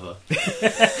Puppy Lover.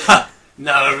 Ha!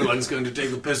 Now everyone's going to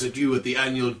take a piss at you at the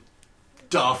annual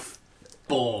Daft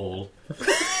Ball.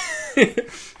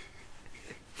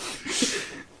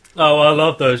 Oh, I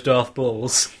love those Darth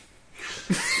balls.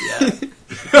 Yeah.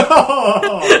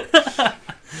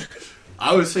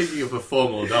 I was thinking of a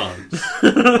formal dance.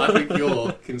 I think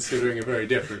you're considering a very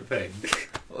different thing.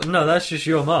 No, that's just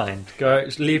your mind.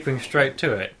 Leaping straight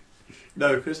to it.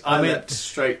 No, because I leapt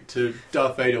straight to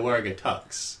Darth Vader wearing a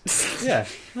tux. Yeah,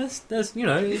 that's you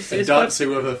know, it's dancing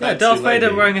with a fancy yeah, Darth Vader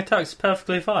lady. wearing a tux is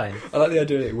perfectly fine. I like the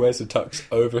idea that he wears a tux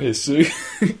over his suit.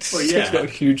 Well, yeah. He's got a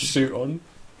huge suit on.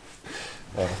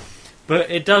 Oh.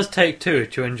 But it does take two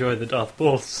to enjoy the Darth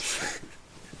balls.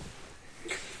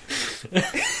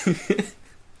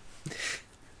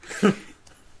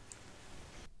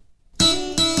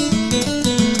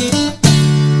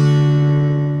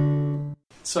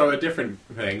 So a different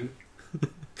thing.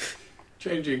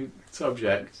 Changing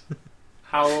subject.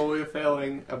 How are we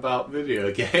feeling about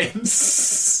video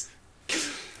games?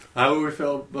 How are we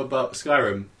feel about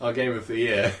Skyrim, our game of the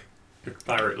year?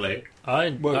 Apparently. I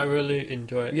really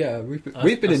enjoy it. Yeah, we've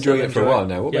been enjoying it for a while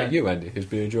now. What about Yeah. you, Andy, who's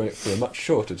been enjoying it for a much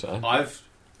shorter time? I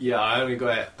only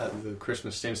got it at the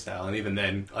Christmas Steam sale, and even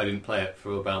then, I didn't play it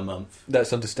for about a month.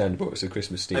 That's understandable. It's a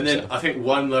Christmas Steam And then sale. I think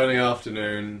one lonely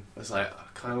afternoon, I was like, I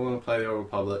kind of want to play the Old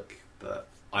Republic, but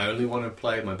I only want to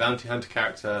play my bounty hunter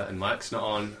character, and Mike's not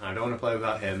on, and I don't want to play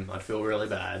without him. I'd feel really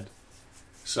bad.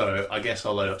 So I guess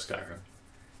I'll load up Skyrim.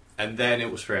 And then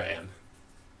it was 3 a.m.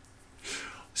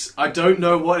 I don't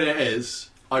know what it is.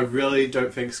 I really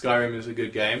don't think Skyrim is a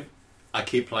good game. I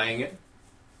keep playing it.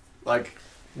 Like,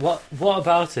 What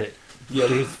about it do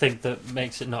you think that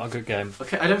makes it not a good game?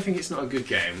 okay, I don't think it's not a good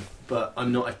game, but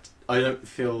I don't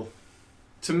feel...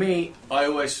 To me, I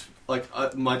always... Like, I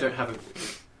don't have a...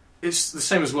 It's the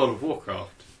same as World of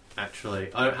Warcraft,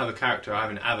 actually. I don't have a character, I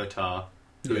have an avatar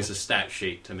who is a stat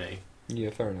sheet to me. Yeah,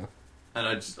 fair enough. And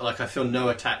I feel no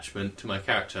attachment to my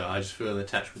character. I just feel an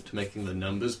attachment to making the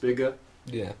numbers bigger.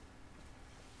 Yeah.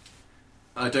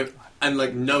 I don't... And,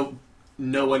 like, no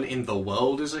one in the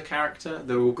world is a character.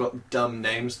 They've all got dumb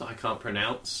names that I can't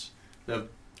pronounce.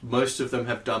 Most of them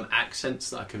have dumb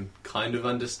accents that I can kind of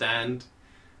understand.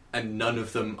 And none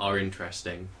of them are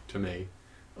interesting to me.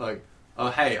 Like,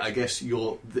 oh, hey, I guess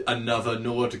you're another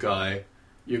Nord guy.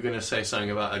 You're going to say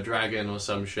something about a dragon or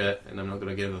some shit, and I'm not going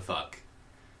to give a fuck.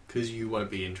 Because you won't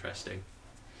be interesting.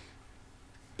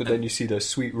 But then you see those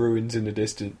sweet ruins in the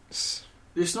distance.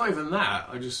 It's not even that.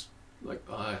 I just... Like,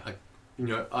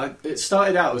 it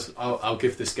started out as, I'll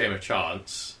give this game a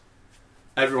chance.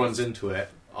 Everyone's into it.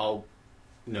 I'll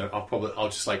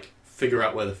just, like, figure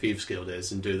out where the Thieves Guild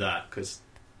is and do that, because,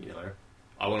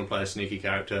 I want to play a sneaky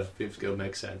character. Thieves Guild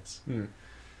makes sense. Hmm.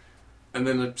 And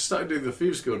then I started doing the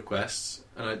Thieves Guild quests,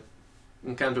 and I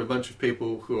encountered a bunch of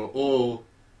people who are all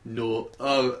Nord...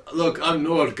 Oh, look, I'm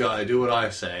Nord guy, do what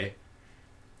I say.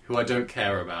 Who I don't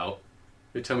care about.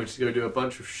 They tell me to go do a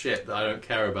bunch of shit that I don't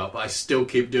care about, but I still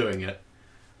keep doing it.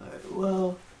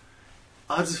 Well,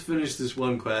 I'll just finish this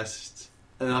one quest,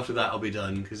 and after that I'll be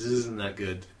done, because this isn't that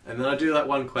good. And then I do that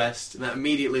one quest, and that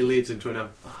immediately leads into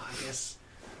another...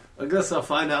 I guess I'll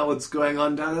find out what's going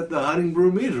on down at the Hunting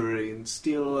Brew Meadery and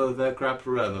steal all of their crap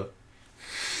forever.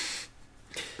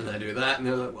 And I do that, and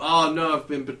they're like, oh no,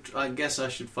 I guess I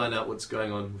should find out what's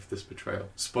going on with this betrayal.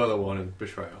 Spoiler warning,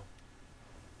 betrayal.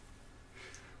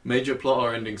 Major plot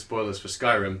or ending spoilers for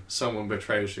Skyrim. Someone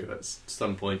betrays you at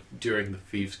some point during the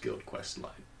Thieves Guild quest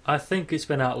line. I think it's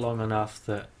been out long enough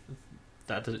that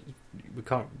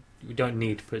we don't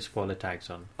need to put spoiler tags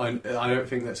on. I don't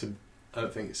think it's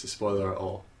a spoiler at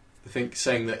all. I think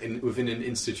saying that within an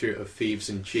institute of thieves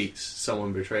and cheats,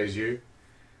 someone betrays you,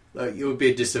 like, it would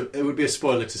be a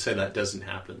spoiler to say that doesn't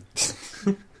happen.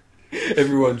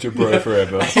 Everyone's your bro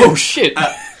forever. Oh shit!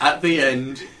 At the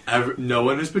end, no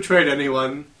one has betrayed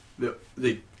anyone.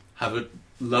 They have a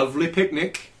lovely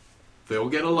picnic. They all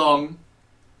get along.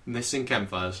 And they sing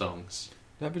campfire songs.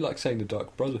 That'd be like saying the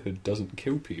Dark Brotherhood doesn't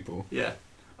kill people. Yeah.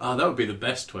 Oh, that would be the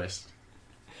best twist.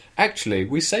 Actually,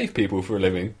 we save people for a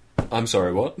living. I'm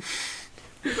sorry, what?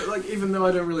 But, like, even though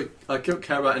I don't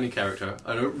care about any character,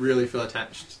 I don't really feel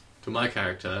attached to my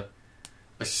character.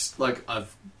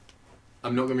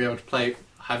 I'm not going to be able to play.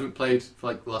 I haven't played for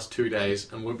like the last 2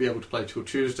 days and won't be able to play till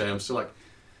Tuesday. I'm still like,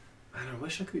 man, I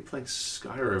wish I could be playing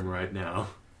Skyrim right now.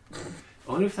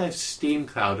 I wonder if they have Steam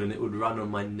Cloud and it would run on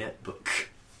my netbook.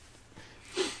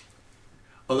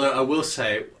 Although I will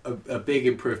say, a big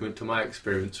improvement to my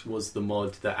experience was the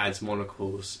mod that adds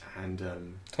monocles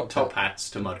and top hats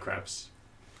to mud crabs.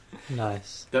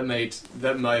 Nice. That may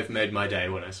have made my day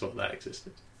when I saw that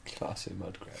existed. Classic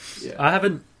mud crabs. Yeah. I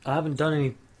haven't done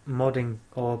any modding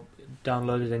or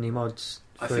downloaded any mods.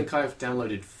 I think I've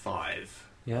downloaded 5.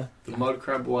 Yeah. The mud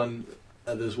crab one,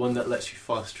 there's one that lets you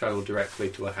fast travel directly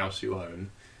to a house you own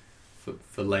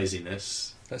for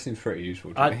laziness. That seems pretty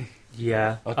useful to me.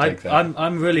 Yeah. I'll take that.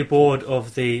 I'm really bored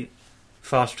of the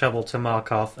fast travel to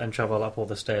Markarth and travel up all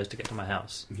the stairs to get to my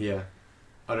house. Yeah.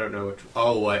 I don't know which...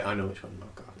 Oh, wait, I know which one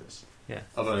Markarth is. Yeah.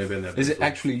 I've only been there before. Is it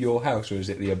actually your house or is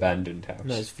it the abandoned house?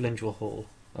 No, it's Flindrel Hall.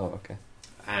 Oh, okay.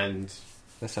 And...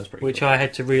 That sounds pretty Which cool. I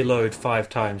had to reload 5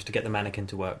 times to get the mannequin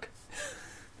to work.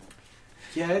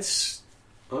 Yeah, it's...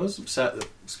 I was upset that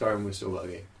Skyrim was still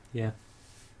buggy. Yeah.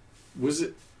 Was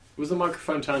the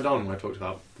microphone turned on when I talked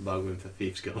about the bug with the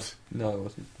Thieves Guild? No, it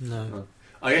wasn't. No.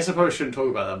 I guess I probably shouldn't talk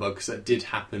about that bug because that did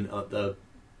happen at the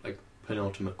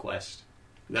penultimate quest.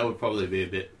 That would probably be a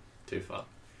bit too far.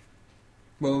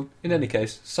 Well, in any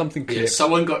case, something Yeah, clicked.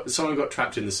 someone got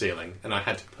trapped in the ceiling, and I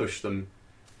had to push them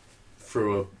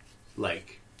through a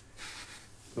lake.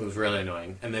 It was really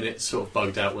annoying, and then it sort of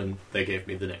bugged out when they gave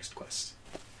me the next quest.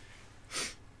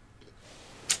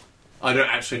 I don't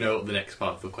actually know what the next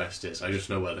part of the quest is. I just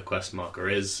know where the quest marker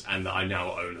is, and that I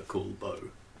now own a cool bow.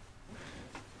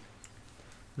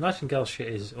 Nightingale shit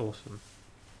is awesome.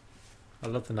 I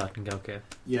love the Nightingale gear.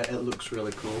 Yeah, it looks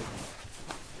really cool.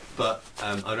 But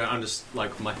I don't understand.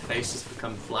 Like, my face has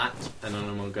become flat, and I'm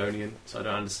a Mongolian, so I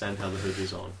don't understand how the hood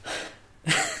is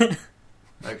on.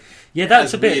 Yeah,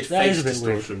 that's It a bit. has That weird is a face bit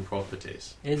weird. distortion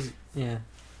properties. Yeah.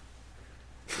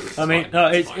 It's I mean, fine, no,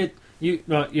 it's it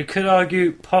fine. you could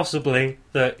argue possibly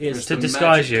that it's It's to the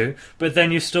disguise magic. you, but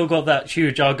then you've still got that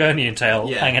huge Argonian tail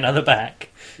Yeah. hanging at the back.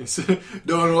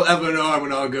 No one will ever know I'm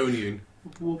an Argonian.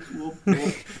 Whoop, whoop,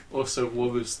 whoop. Also,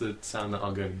 what was the sound that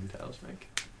Argonian tails make?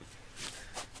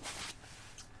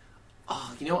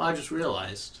 Oh, you know what I just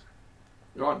realised?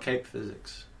 There aren't cape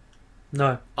physics.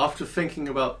 No, After thinking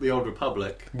about the Old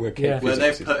Republic, Where Yeah. where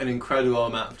they've put an incredible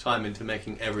amount of time into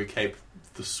making every cape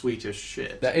the sweetest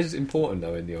shit. That is important,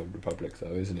 though, in the Old Republic,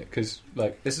 though, isn't it? Because,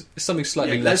 like, there's something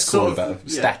slightly Yeah, less that's cool sort of- about a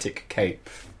yeah. static cape.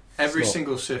 Every It's not-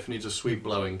 single Sith needs a sweet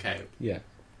blowing cape. Yeah.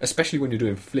 Especially when you're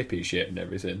doing flippy shit and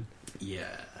everything. Yeah.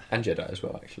 And Jedi as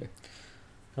well, actually.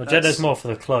 well, That's- Jedi's more for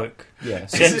the cloak. Yeah.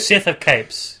 Is it- Sith have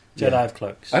capes. Jedi Yeah. have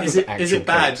cloaks. I've Is got it actual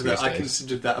bad capes that these I days.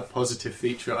 considered that a positive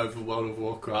feature over World of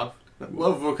Warcraft?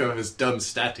 World of Warcraft has dumb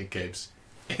static capes.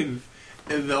 In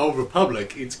the Old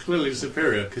Republic, it's clearly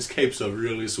superior because capes are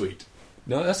really sweet.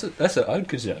 No, I would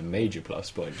consider that a major plus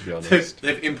point, to be They've, honest.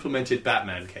 they've implemented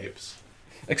Batman capes.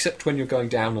 Except when you're going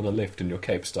down on a lift and your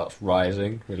cape starts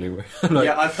rising, really.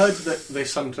 Yeah, I've heard that they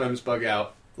sometimes bug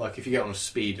out, like if you get on a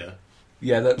speeder.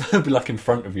 Yeah, that'll be like in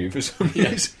front of you for some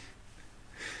Yeah. reason.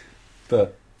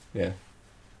 But, yeah.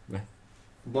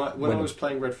 When I was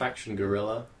playing Red Faction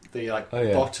Guerrilla, the Oh,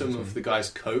 yeah, bottom that's of right. the guy's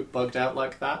coat bugged out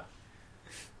like that.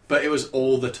 But it was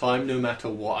all the time, no matter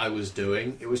what I was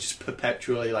doing. It was just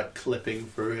perpetually like clipping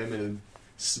through him and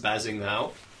spazzing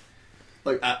out.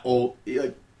 Like at all,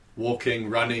 like walking,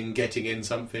 running, getting in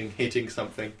something, hitting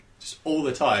something, just all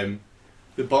the time.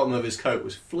 The bottom of his coat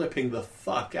was flipping the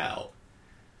fuck out,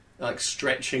 like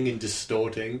stretching and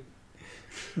distorting.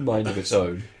 Mind of its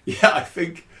own. Yeah,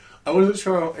 I wasn't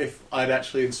sure if I'd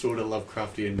actually installed a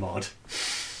Lovecraftian mod.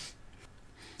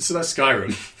 So that's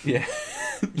Skyrim. Yeah.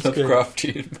 good.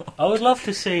 Lovecraftian. I would love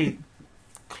to see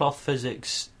cloth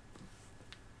physics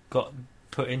got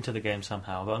put into the game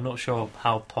somehow, but I'm not sure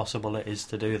how possible it is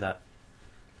to do that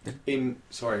In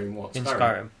what? in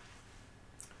Skyrim.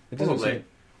 It doesn't Probably. seem-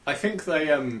 I think they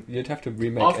You'd have to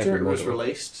remake after every it was model.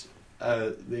 released,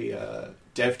 the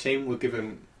dev team were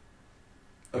given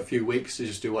a few weeks to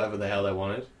just do whatever the hell they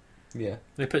wanted. Yeah.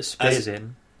 They put spears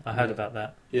in. I heard about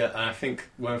that. Yeah, and I think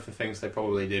one of the things they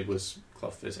probably did was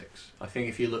cloth physics. I think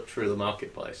if you look through the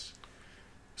marketplace,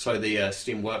 so the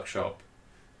Steam Workshop,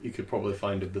 you could probably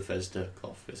find a Bethesda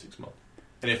cloth physics mod.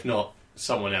 And if not,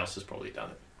 someone else has probably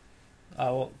done it.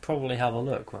 I'll probably have a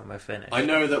look when we're finished. I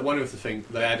know that one of the things,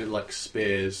 they added like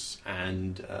spears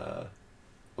and a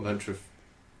bunch of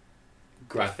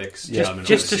graphics. Yeah, terminals.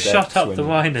 just to Steps shut up when- the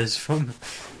miners from...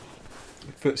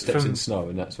 Footsteps From- in snow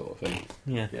and that sort of thing.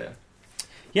 Yeah.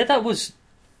 Yeah. That was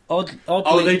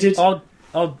oddly, they did-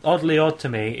 oddly odd to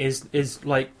me. Is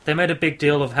like they made a big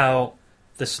deal of how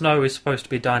the snow is supposed to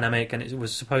be dynamic and it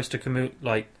was supposed to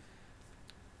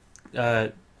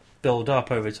build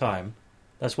up over time.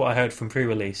 That's what I heard from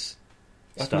pre-release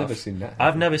I've stuff. never seen that.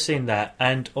 I've never seen that,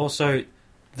 and also the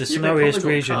they snowiest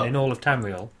probably got region cut. in all of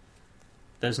Tamriel.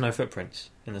 There's no footprints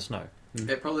in the snow.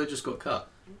 It probably just got cut.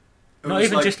 It Not was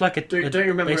even like- just like a Don't you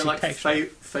remember in basic like texture.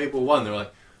 Fable 1, they were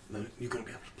like, "No, you're going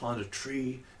to be able to plant a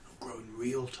tree, it'll grow in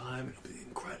real time, it'll be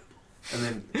incredible." And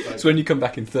then, like, So when you come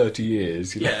back in 30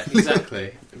 years, you know, yeah,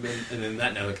 exactly. And then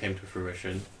that never came to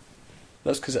fruition.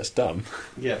 that's because that's dumb.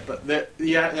 Yeah, but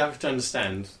you have to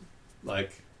understand,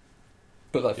 like,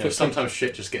 But like, you know, sometimes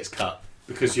shit just gets cut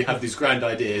because you have these grand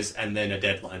ideas and then a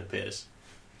deadline appears.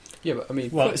 yeah, but I mean,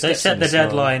 Well, they footsteps set in the snow-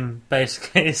 deadline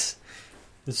basically as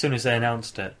soon as they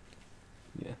announced it.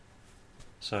 Yeah,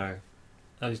 So,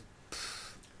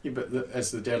 Yeah, but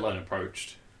as the deadline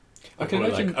approached, I can we're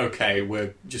imagine. like, okay,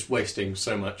 we're just wasting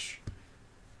so much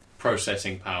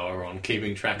processing power on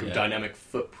keeping track of Yeah. dynamic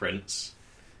footprints.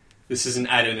 This isn't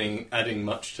adding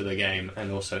much to the game,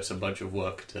 and also it's a bunch of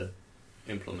work to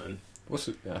implement.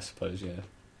 I suppose, yeah.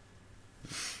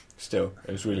 Still,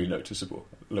 it was really noticeable.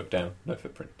 Look down, no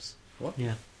footprints. What?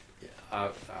 yeah. Yeah,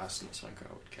 that's not something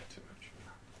I would care too much.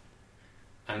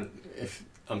 And if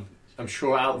I'm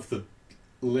sure out of the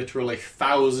literally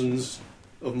thousands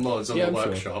of mods on Yeah, the I'm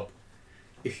sure. workshop,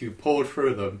 if you poured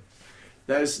through them,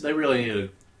 they really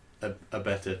needed a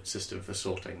better system for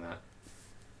sorting that.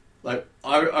 Like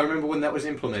I remember when that was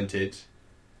implemented,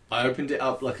 I opened it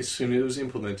up like as soon as it was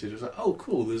implemented. It was like, oh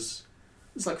cool, there's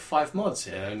like 5 mods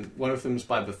here, and one of them's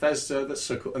by Bethesda. That's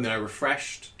so cool. And then I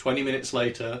refreshed. 20 minutes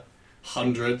later,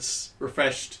 hundreds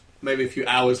refreshed. Maybe a few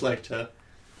hours later,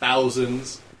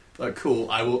 thousands. Like cool.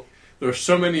 There are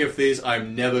so many of these.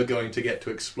 I'm never going to get to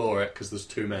explore it because there's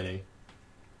too many.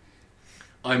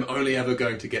 I'm only ever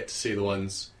going to get to see the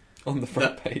ones. On the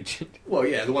front page. Well,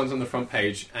 yeah, the ones on the front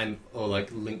page or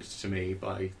like linked to me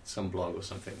by some blog or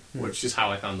something, which is how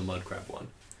I found the Mudcrab one.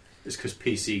 It's because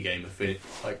PC Gamer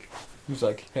like It was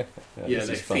like, yeah, this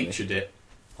they is funny. featured it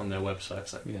on their website.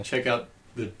 It's like, Yeah. check out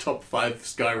the top 5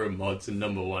 Skyrim mods, and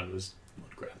number 1 was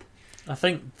Mudcrab. I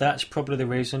think that's probably the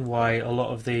reason why a lot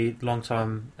of the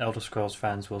long-time Elder Scrolls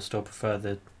fans will still prefer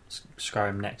the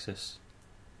Skyrim Nexus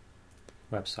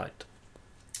website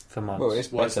for mods. Well,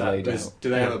 it's What's better that? laid out. Do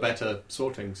they have Yeah. a better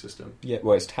sorting system? Yeah,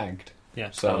 well, it's tagged,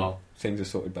 yeah, so Oh. things are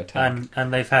sorted by tag.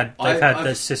 and they've had I've-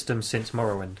 this system since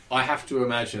Morrowind. I have to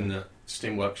imagine that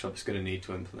Steam Workshop is going to need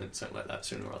to implement something like that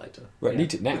sooner or later. Well, it yeah.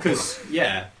 needs it now. Because,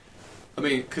 yeah, I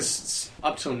mean, because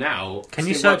up till now... Can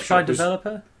you Steam search by Workshop was-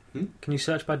 developer? Hmm? Can you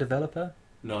search by developer?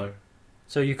 No.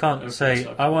 So you I can't don't say, think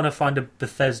so. I want to find a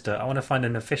Bethesda, I want to find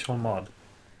an official mod.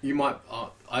 You might...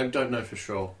 I don't know for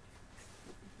sure,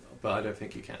 but I don't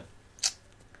think you can.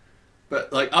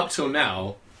 But, like, up till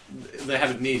now, they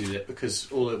haven't needed it because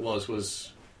all it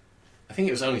was... I think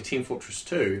it was only Team Fortress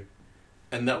 2,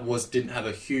 and that didn't have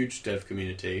a huge dev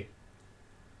community.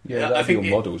 yeah, I I think think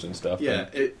it- models and stuff. Yeah,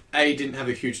 it A, didn't have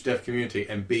a huge dev community,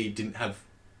 and B, didn't have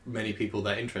many people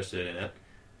that interested in it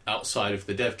outside of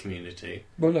the dev community.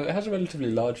 Well, no, it has a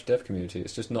relatively large dev community.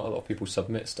 It's just not a lot of people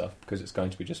submit stuff because it's going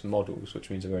to be just models, which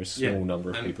means a very small Yeah, number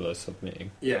of and- people are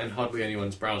submitting. Yeah, and hardly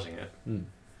anyone's browsing it. Mm.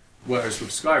 Whereas with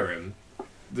Skyrim,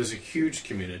 there's a huge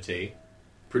community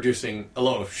producing a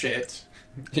lot of shit.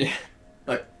 Yeah.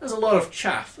 Like, there's a lot of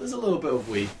chaff. There's a little bit of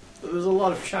weed. But there's a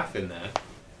lot of chaff in there.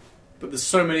 But there's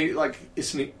so many, like,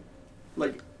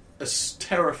 a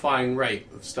terrifying rate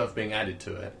of stuff being added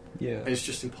to it. Yeah. And it's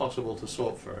just impossible to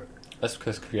sort through. That's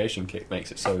because Creation Kit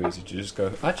makes it so easy to just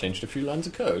go, I changed a few lines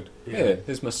of code. Yeah. Yeah,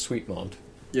 here's my sweet mod.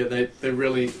 Yeah, they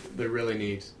really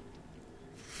need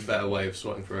a better way of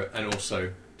sorting through it, and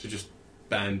also to just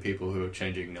ban people who are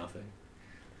changing nothing.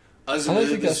 I don't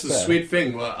think This that's is a fair. sweet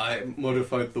thing where I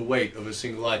modified the weight of a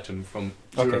single item from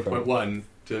Okay, 0.1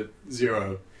 to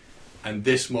 0, and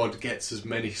this mod gets as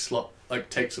many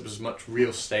takes up as much real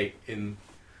estate in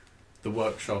the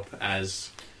workshop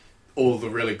as all the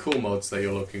really cool mods that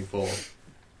you're looking for,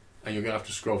 and you're gonna have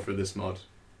to scroll through this mod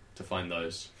to find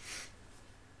those.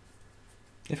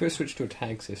 If it was switched to a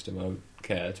tag system, I would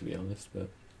care, to be honest. But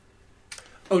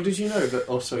Oh, did you know that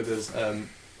also there's an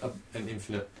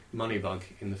infinite money bug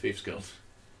in the Thieves Guild?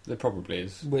 there probably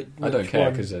is. Which, I don't care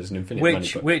one? because there's an infinite money.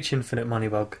 But Which infinite money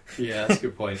bug? Yeah, that's a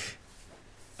good point.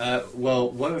 Well,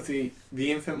 one of the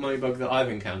infinite money bug that I've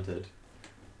encountered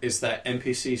is that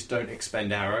NPCs don't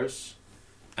expend arrows,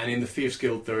 and in the Thieves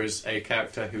Guild there is a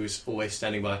character who is always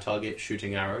standing by a target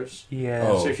shooting arrows. Yeah.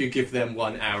 Oh. So if you give them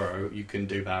one arrow, you can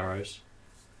dupe arrows.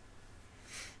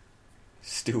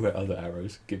 still at other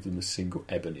arrows, give them a single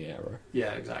ebony arrow.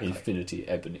 Yeah, exactly. Infinity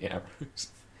ebony arrows.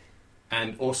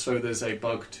 And also there's a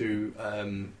bug to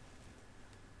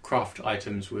craft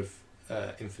items with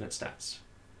infinite stats.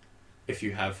 If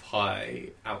you have high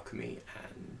alchemy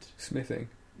and Smithing.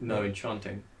 no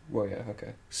enchanting. Well, yeah,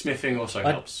 okay. Smithing also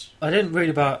helps. I didn't read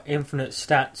about infinite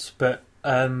stats, but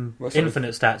Well, so-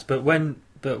 infinite stats. But when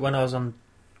I was on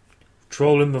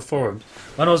trolling the forums,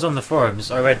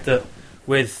 I read that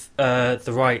with the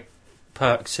right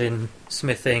perks in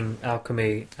smithing,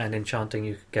 alchemy, and enchanting,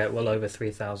 you could get well over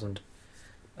 3,000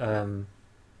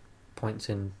 points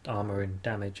in armor and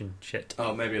damage and shit.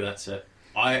 Oh, maybe that's it.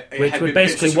 Which would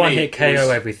basically one-hit KO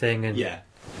everything. And yeah,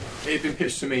 it had been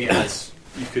pitched to me as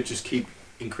you could just keep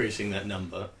increasing that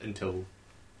number until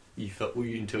you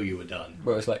were done.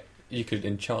 Well, it's like you could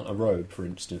enchant a robe, for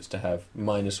instance, to have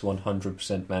minus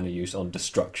 100% mana use on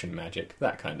destruction magic,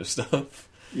 that kind of stuff.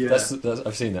 Yeah, That's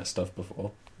I've seen that stuff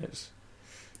before. It's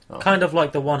kind of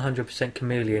like the 100%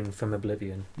 chameleon from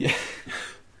Oblivion. Yeah.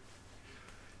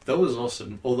 that was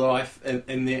awesome. Although I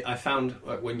found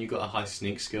like, when you got a high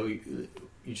sneak skill, you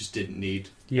just didn't need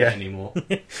it anymore.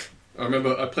 I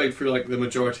remember I played through like the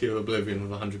majority of Oblivion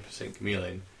with 100%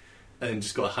 chameleon, and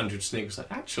just got 100 sneak. I was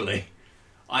like, actually,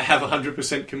 I have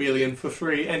 100% chameleon for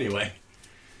free anyway.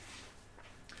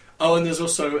 Oh, and there's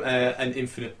also an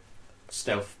infinite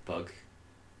stealth bug,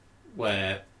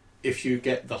 where if you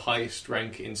get the highest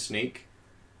rank in sneak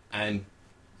and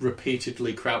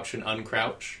repeatedly crouch and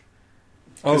uncrouch,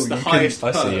 the highest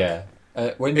perk I see. Yeah.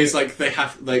 When is like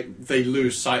they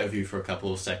lose sight of you for a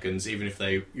couple of seconds, even if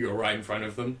you're right in front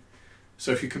of them.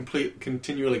 So if you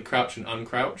continually crouch and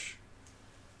uncrouch,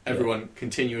 everyone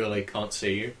continually can't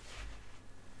see you.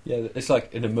 Yeah, it's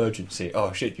like an emergency.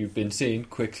 Oh shit, you've been seen.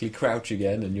 Quickly crouch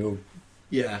again, and you're.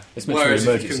 Yeah. It's meant to be an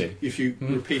emergency. If you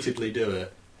repeatedly do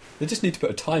it, they just need to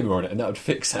put a timer on it, and that would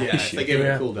fix that issue. They give it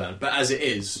a cooldown. But as it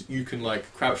is, you can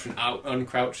like crouch and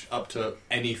uncrouch up to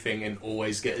anything and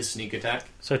always get a sneak attack.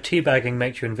 So teabagging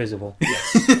makes you invisible.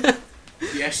 Yes.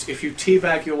 Yes. If you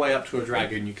teabag your way up to a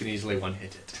dragon, you can easily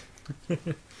one-hit it.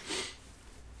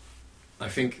 I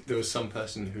think there was some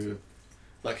person who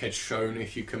had shown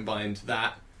if you combined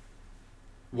that,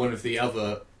 one of the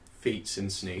other feats in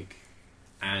Sneak,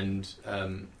 and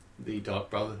the Dark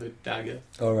Brotherhood dagger.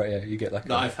 Oh right, yeah, you get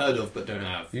that I've heard of but don't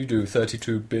have. You do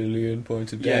 32 billion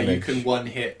points of damage. Yeah, you can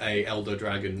one-hit a Elder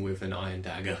Dragon with an Iron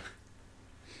Dagger.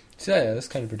 So yeah, that's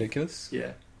kind of ridiculous.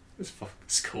 Yeah,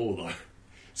 it's cool though.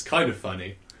 It's kind of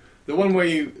funny. The one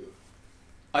where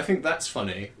I think that's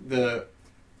funny.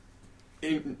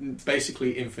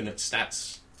 Basically infinite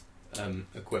stats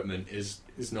equipment is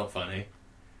not funny.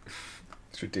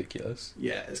 It's ridiculous.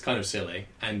 Yeah, it's kind of silly.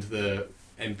 And the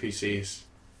NPCs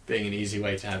being an easy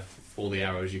way to have all the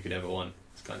arrows you could ever want.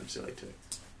 It's kind of silly too.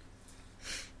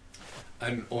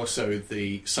 And also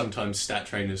the sometimes stat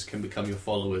trainers can become your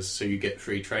followers, so you get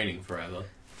free training forever.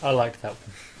 I liked that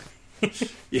one.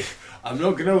 Yeah, I'm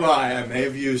not gonna lie, I may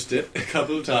have used it a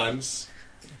couple of times.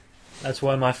 That's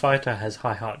why my fighter has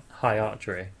high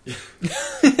archery.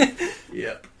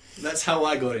 Yep. That's how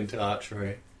I got into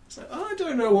archery. It's like, I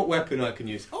don't know what weapon I can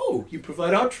use. Oh, you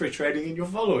provide archery training and you're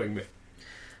following me.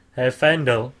 Hey,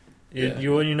 Fendel,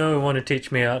 you want to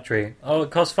teach me archery. Oh, it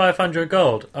costs 500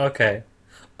 gold. Okay.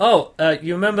 Oh,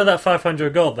 you remember that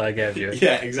 500 gold that I gave you?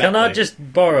 Yeah, exactly. Can I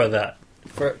just borrow that?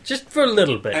 For a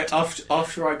little bit.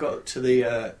 After I got to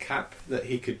the cap that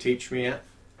he could teach me at,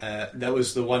 that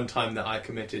was the one time that I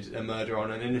committed a murder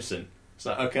on an innocent. It's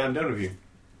like, okay, I'm done with you.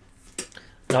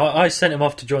 No, I sent him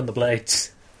off to join the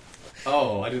Blades.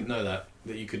 Oh, I didn't know that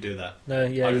you could do that. No,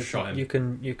 yeah, I just shot him.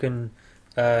 You can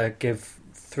give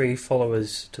 3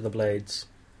 followers to the Blades,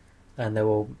 and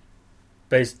they'll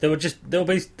be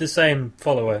the same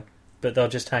follower, but they'll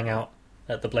just hang out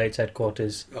at the Blades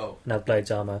headquarters and have Blades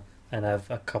armor and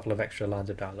have a couple of extra lines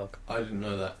of dialogue. I didn't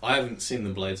know that. I haven't seen the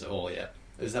Blades at all yet.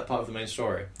 Is that part of the main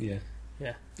story? Yeah.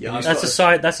 Yeah, that's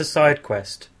a side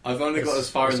quest. I've only got as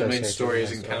far in the main story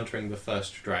as encountering the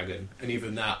first dragon, and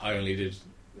even that I only did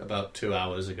about 2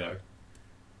 hours ago,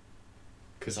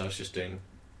 because I was just doing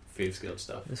Thieves Guild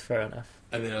stuff. That's fair enough.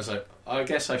 And then I was like, I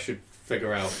guess I should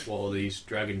figure out what all these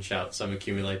dragon shouts I'm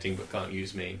accumulating but can't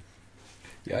use mean.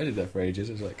 Yeah, I did that for ages.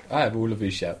 I was like, I have all of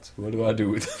these shouts. What do I do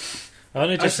with them? I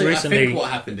only just recently. I think what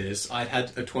happened is I'd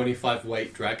had a 25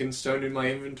 weight dragon stone in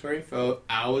my inventory for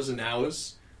hours and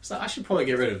hours. So I should probably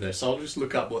get rid of this. I'll just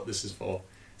look up what this is for.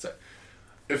 So,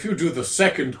 if you do the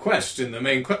second quest in the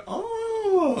main quest...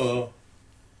 I'll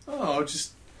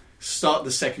just start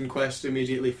the second quest,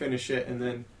 immediately finish it, and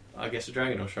then I guess a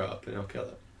dragon will show up and I'll kill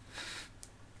it.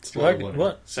 It's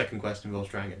what? Second quest involves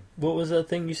dragon. What was that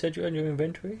thing you said you had in your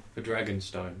inventory? A dragon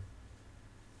stone.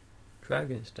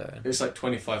 Dragonstone. It's like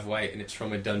 25 weight, and it's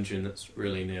from a dungeon that's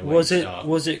really near where Was you it start.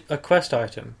 was it a quest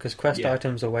item? Because quest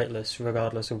items are weightless,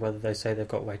 regardless of whether they say they've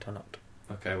got weight or not.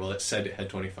 Okay, well, it said it had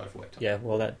 25 weight. Yeah,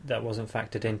 well, that wasn't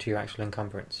factored into your actual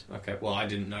encumbrance. Okay, well, I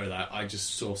didn't know that. I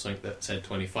just saw something that said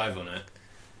 25 on it.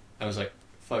 I was like,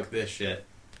 fuck this shit.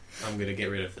 I'm going to get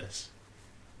rid of this.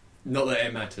 Not that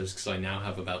it matters, because I now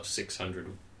have about 600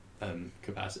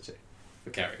 capacity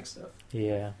for carrying stuff.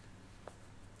 Yeah.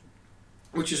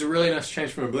 Which is a really nice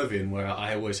change from Oblivion, where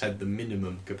I always had the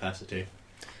minimum capacity.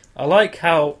 I like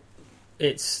how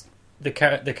it's the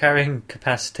carrying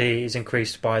capacity is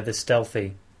increased by the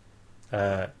stealthy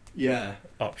Yeah.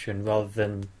 option rather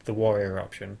than the warrior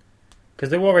option. Because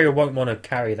the warrior won't want to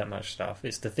carry that much stuff.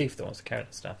 It's the thief that wants to carry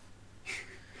the stuff.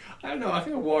 I don't know, I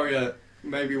think a warrior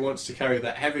maybe wants to carry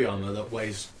that heavy armour that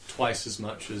weighs twice as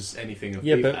much as anything a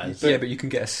thief has. But you can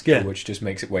get a skill Yeah. which just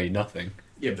makes it weigh nothing.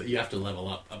 Yeah, but you have to level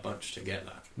up a bunch to get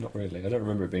that. Not really. I don't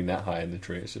remember it being that high in the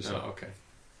tree. It's just Oh, like, okay.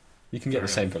 you can get Fair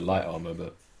the same for light armor,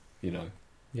 but Yeah,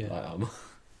 light armor.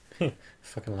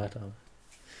 fucking light armor.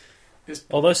 It's-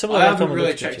 Although some of I the light haven't armor really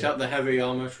looks checked pretty. out the heavy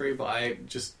armour tree, but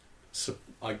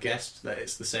I guessed that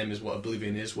it's the same as what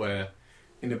Oblivion is, where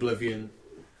in Oblivion,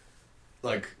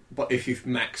 but if you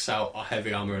max out a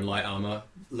heavy armour and light armour,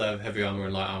 heavy armour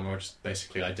and light armour are just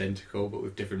basically identical, but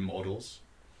with different models.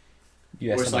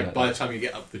 Yeah, Whereas something by that. the time you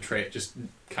get up the tree, it just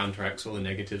counteracts all the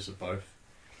negatives of both.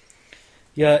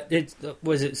 Yeah,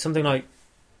 was it something like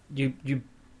you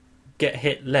get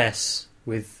hit less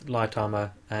with light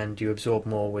armor and you absorb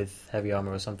more with heavy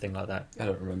armor or something like that. I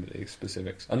don't remember the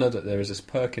specifics. I know that there is this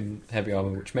perk in heavy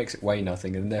armor which makes it weigh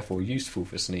nothing and therefore useful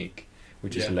for sneak,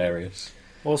 which is Yeah. hilarious.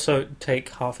 Also, take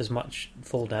half as much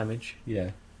full damage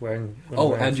Yeah. when Oh,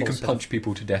 wearing and you full can set. punch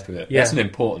people to death with it. Yeah. That's an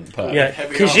important perk. Yeah,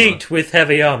 Heavy Khajiit with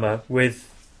heavy armor with.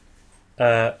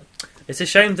 It's a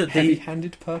shame that the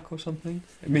Heavy-handed perk or something.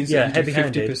 It means Yeah, that you do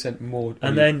heavy-handed. 50% more.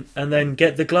 and then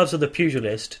get the gloves of the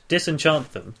pugilist,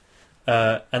 disenchant them,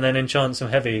 and then enchant some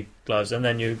heavy gloves, and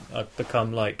then you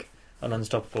become like an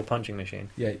unstoppable punching machine.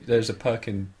 Yeah, there's a perk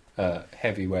in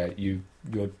heavy where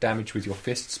your damage with your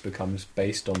fists becomes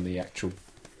based on the actual.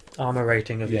 Armor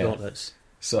rating of Yeah. your gauntlets.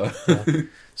 So Yeah.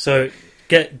 So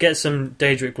get some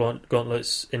Daedric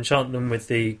gauntlets, enchant them with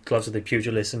the gloves of the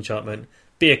pugilist enchantment.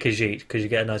 Be a Khajiit because you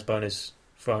get a nice bonus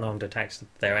for unarmed attacks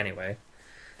there anyway.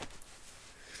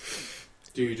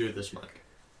 Do you do this, Mike?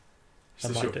 I Is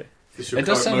this might your, do. is this your It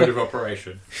does current sound mode like- of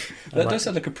operation? that might- does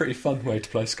sound like a pretty fun way to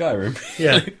play Skyrim.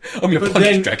 Yeah. I'm your But punch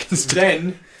then- dragons.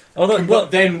 Then, Although,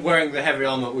 but then wearing the heavy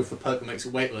armour with the perk that makes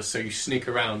it weightless, so you sneak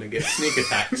around and get sneak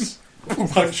attacks,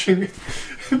 punching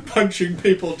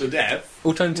people to death.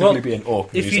 Alternatively, Well, be an orc.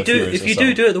 And if use you their do Furious if you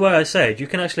Assault. do it the way I said, you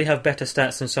can actually have better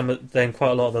stats than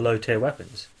quite a lot of the low tier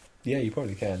weapons. Yeah, you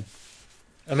probably can.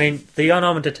 I mean, the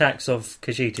unarmed attacks of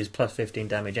Khajiit is plus 15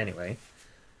 damage anyway,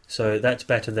 so that's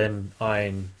better than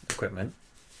iron equipment.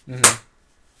 Mm-hmm.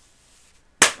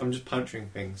 I'm just punching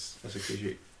things as a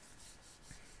Khajiit.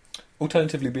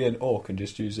 Alternatively, be an orc and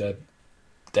just use their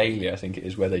daily. I think it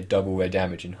is where they double their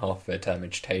damage and half their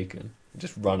damage taken.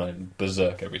 Just run and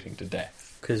berserk everything to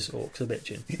death. Because orcs are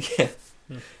bitching. Yeah.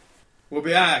 We'll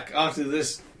be back after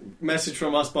this message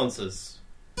from our sponsors.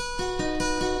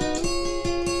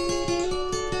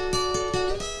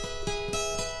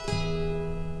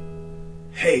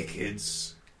 Hey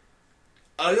kids,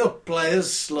 are your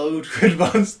players slow to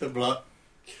advance the plot?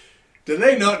 Do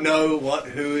they not know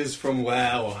who is from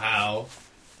where or how?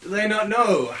 Do they not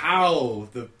know how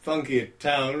the funky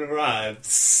town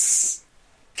arrives?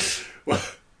 Well,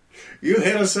 you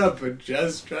hit us up at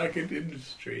Jazz Dragon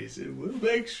Industries and we'll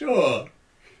make sure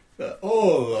that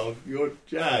all of your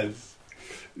jazz.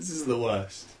 This is the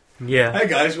worst. Yeah. Hey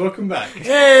guys, welcome back.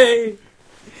 Hey!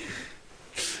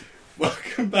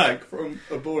 Welcome back from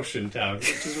Abortion Town,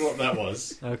 which is what that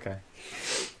was. Okay.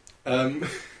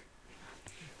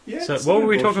 Yeah. So, it's what an were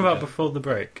we Abortion talking about Town. before the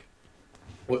break?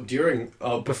 What during?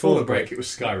 Oh, Before before the the break, break. it was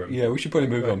Skyrim. Yeah, we should probably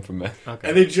move Right. on from there. Okay.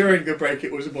 And then during the break,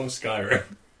 it was more Skyrim.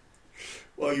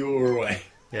 While you were away.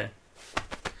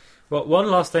 Well, one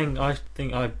last thing I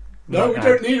think I. No, might we add.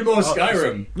 don't need more Oh,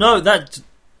 Skyrim. No, that.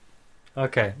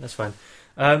 Okay, that's fine.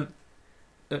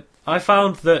 I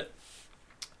found that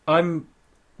I'm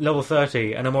level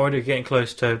 30 and I'm already getting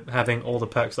close to having all the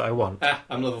perks that I want. Ah,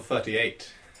 I'm level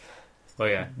 38. Well,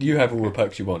 yeah. You have all the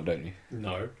perks you want, don't you?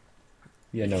 No.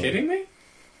 Yeah, You no. kidding me?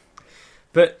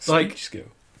 But, Speech like, skill.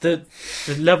 the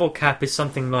level cap is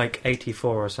something like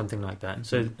 84 or something like that.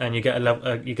 So, and you get a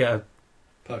level, you get a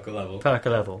Perk a level. perk a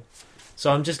level.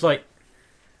 So I'm just like,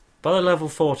 by the level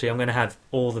 40, I'm going to have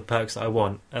all the perks that I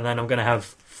want, and then I'm going to have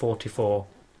 44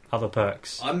 other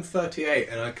perks. I'm 38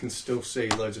 and I can still see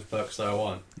loads of perks that I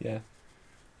want. Yeah,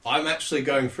 I'm actually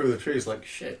going through the trees like,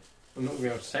 shit, I'm not going to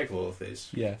be able to take all of these.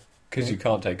 yeah. Because you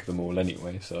can't take them all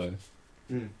anyway, so...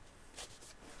 Mm.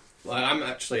 Like,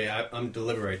 I'm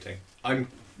deliberating. I'm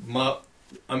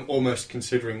almost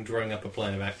considering drawing up a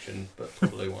plan of action, but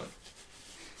probably won't.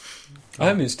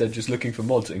 I'm instead just looking for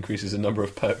mods that increases the number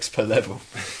of perks per level.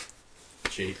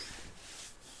 Cheap.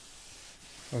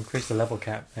 Or increase the level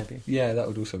cap, maybe. Yeah, that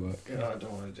would also work. Yeah, I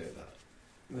don't want to do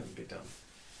That'd be dumb.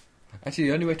 Actually,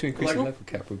 the only way to increase Like, the level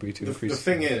cap would be to The increase...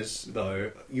 thing is,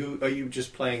 though, are you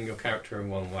just playing your character in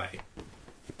one way?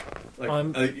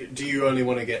 Like, do you only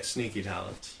want to get sneaky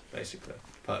talents, basically?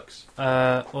 Perks?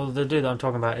 Well, the dude that I'm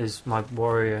talking about is my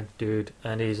warrior dude,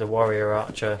 and he's a warrior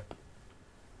archer.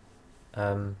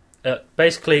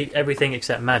 Basically everything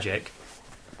except magic,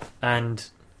 and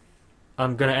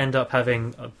I'm going to end up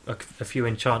having a few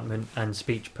enchantment and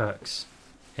speech perks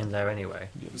in there anyway.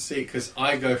 See, because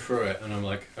I go through it and I'm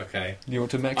like, okay. You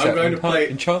want to max I'm out going to play-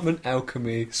 enchantment,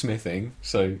 alchemy, smithing,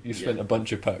 so you've spent Yeah. a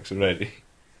bunch of perks already.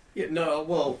 Yeah, no,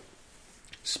 well,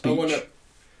 Speech. I want to.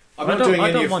 I'm I not don't- doing I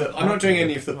any don't of want the. I'm not doing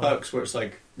any of the that. perks where it's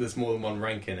like there's more than one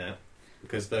rank in it,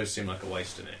 because those seem like a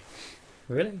waste to me.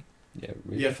 Really? Yeah,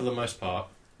 really. Yeah, for the most part.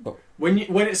 Oh. When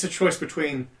it's a choice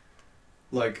between,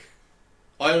 like,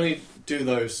 I only do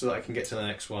those so that I can get to the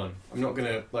next one. I'm not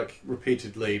gonna like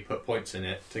repeatedly put points in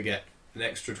it to get an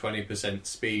extra 20%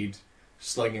 speed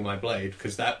slugging my blade,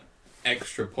 because that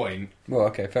extra point Well,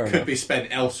 okay, fair could enough. be spent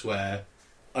elsewhere,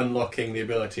 unlocking the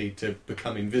ability to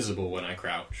become invisible when I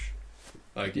crouch.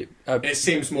 Like, Yeah, it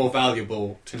seems more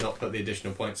valuable to not put the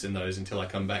additional points in those until I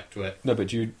come back to it. no, but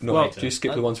do you not? Well, do you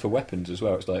skip the ones for weapons as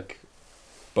well? It's like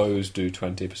bows do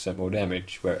 20% more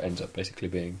damage, where it ends up basically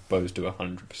being bows do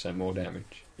 100% more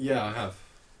damage. Yeah, I have.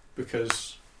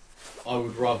 Because I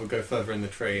would rather go further in the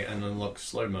tree and unlock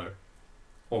slow-mo.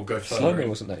 Or go further Slow-mo in.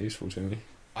 wasn't that useful to me.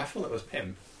 I thought it was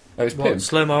pimp. Oh, it's What, pimp.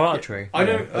 slow-mo archery? I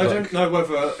don't like- know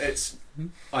whether it's...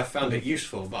 I found it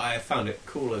useful, but I found it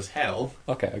cool as hell.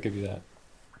 Okay, I'll give you that.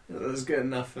 It was good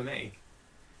enough for me.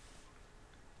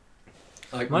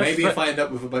 Like, My maybe fri- if I end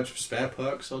up with a bunch of spare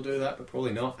perks, I'll do that, but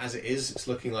probably not. As it is, it's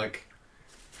looking like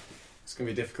it's going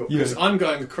to be difficult. Because Yeah. I'm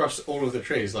going across all of the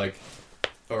trees, like,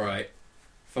 alright,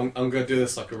 I'm going to do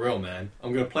this like a real man.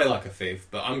 I'm going to play like a thief,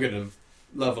 but I'm going to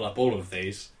level up all of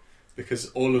these, because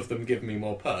all of them give me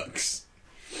more perks.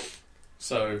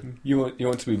 So, You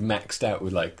want to be maxed out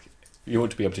with like you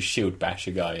want to be able to shield bash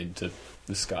a guy into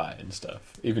the sky and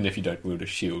stuff, even if you don't wield a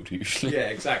shield usually. yeah,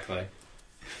 exactly.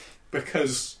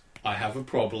 Because I have a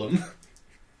problem.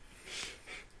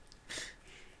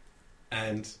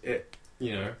 And it,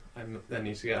 I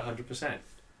need to get 100%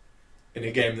 in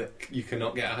a game that you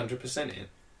cannot get 100% in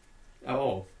at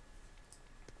all.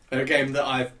 In a game that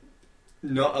I've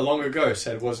not long ago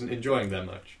said wasn't enjoying that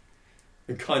much.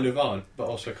 And kind of aren't, but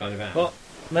also kind of am. Well,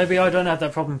 maybe I don't have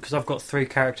that problem because I've got 3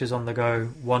 characters on the go: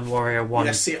 one warrior, one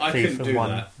yeah, see, I thief, couldn't and do one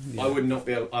that. Yeah. I would not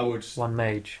be able. one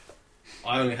mage.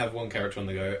 I only have one character on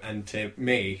the go, and to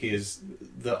me, he is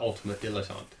the ultimate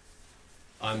dilettante.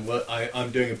 I'm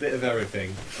doing a bit of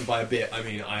everything, and by a bit, I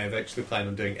mean I eventually plan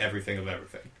on doing everything of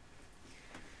everything.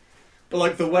 But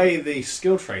like the way the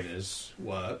skill trainers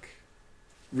work,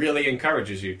 really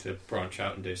encourages you to branch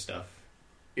out and do stuff,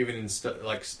 even in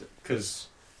because,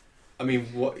 I mean,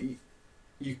 what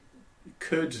you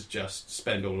could just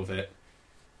spend all of it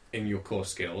in your core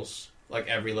skills, like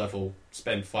every level,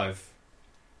 spend 5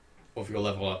 of your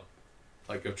level up,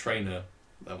 like your trainer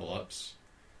level ups,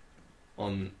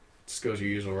 on skills you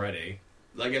use already.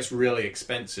 That gets really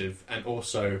expensive, and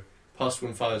also plus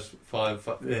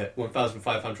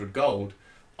 1,500 gold,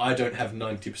 I don't have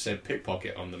 90%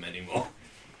 pickpocket on them anymore,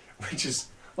 which is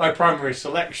my primary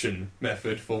selection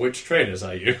method for which trainers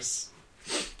I use.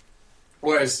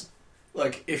 Whereas,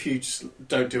 like, if you just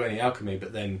don't do any alchemy,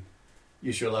 but then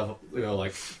use your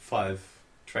 5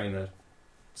 trainer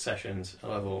sessions a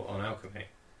level on alchemy,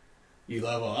 you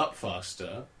level up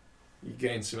faster, you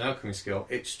gain some alchemy skill,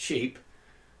 it's cheap,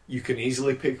 you can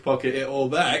easily pickpocket it all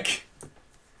back,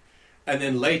 and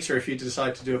then later if you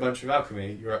decide to do a bunch of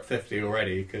alchemy, you're at 50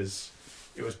 already because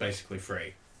it was basically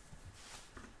free.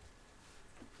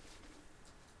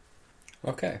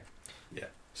 Okay. Yeah.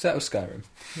 So that was Skyrim.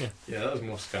 Yeah, that was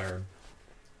more Skyrim.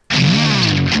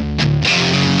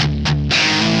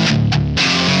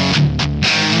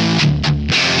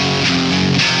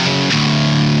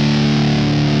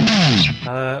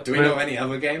 Do we know any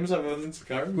other games other than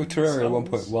Skyrim? Well, Terraria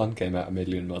Souls? 1.1 came out a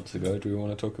million months ago. Do we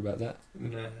want to talk about that?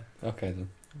 Nah. Okay then.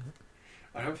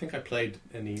 I don't think I played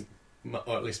any,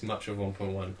 or at least much of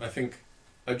 1.1. I think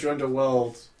I joined a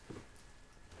world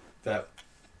that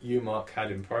you, Mark,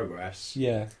 had in progress.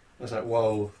 Yeah. I was like,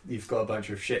 whoa, you've got a bunch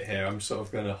of shit here. I'm sort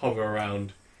of going to hover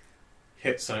around,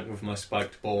 hit something with my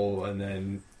spiked ball, and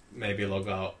then maybe log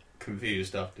out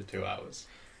confused after 2 hours.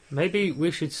 Maybe we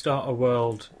should start a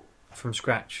world from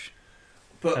scratch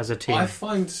But as a team. I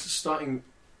find starting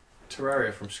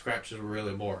Terraria from scratch is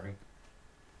really boring.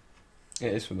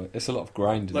 It is. It's a lot of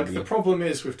grinding. Like, the problem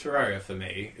is with Terraria for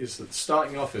me is that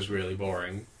starting off is really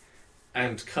boring,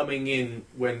 and coming in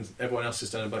when everyone else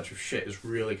has done a bunch of shit is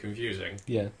really confusing.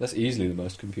 Yeah, that's easily the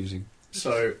most confusing.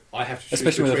 So I have to choose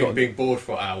Especially when I've between got- being bored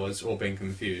for hours or being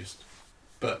confused.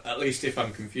 But at least if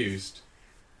I'm confused,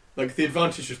 like the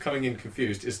advantage of coming in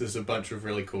confused is there's a bunch of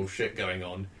really cool shit going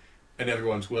on, and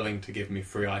everyone's willing to give me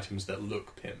free items that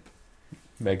look pimp.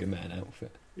 Mega Man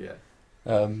outfit. Yeah.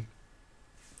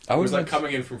 I It was was like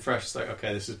coming in from fresh, it's like,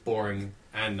 okay, this is boring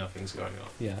and nothing's going on.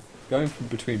 Yeah, going from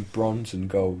between bronze and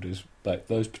gold is like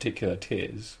those particular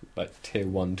tiers, like tier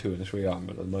 1, 2, and 3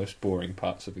 armor, are the most boring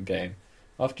parts of the game.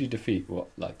 After you defeat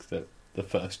the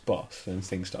first boss, then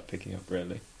things start picking up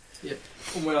really. Yeah.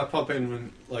 And when I pop in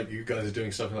when like you guys are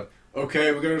doing something like,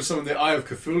 okay, we're going to summon the Eye of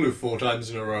Cthulhu 4 times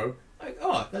in a row. Like,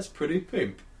 oh, that's pretty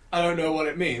pimp. I don't know what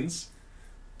it means,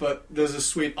 but there's a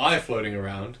sweet eye floating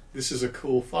around. This is a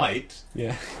cool fight.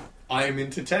 Yeah. I am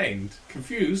entertained.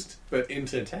 Confused, but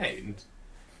entertained.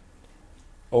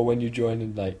 Or when you join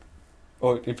in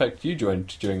or in fact you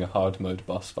joined during a hard mode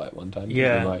boss fight one time.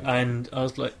 Yeah, Right. and I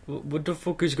was like, what the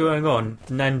fuck is going on?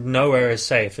 And nowhere is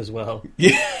safe as well.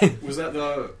 Was that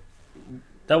the...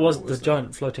 That was What the was that?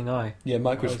 giant floating eye. Yeah,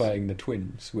 Mike was Was- fighting the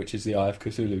twins, which is the Eye of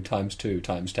Cthulhu times 2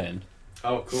 times 10.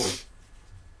 Oh, cool.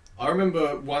 I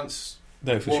remember once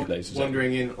No fishy blazes.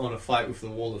 wandering in on a fight with the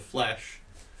Wall of Flesh,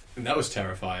 and that was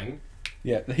terrifying.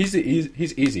 Yeah, he's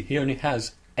easy. He only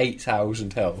has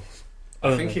 8,000 health.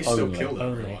 I think he still Only. killed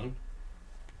Only. everyone.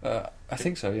 I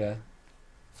think so. Yeah.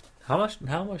 How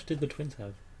much did the twins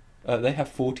have? They have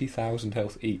 40,000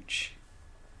 health each.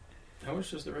 How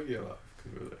much does the regular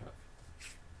Cthulhu have?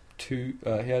 He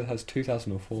has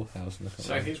 2,000 or 4,000. I can't So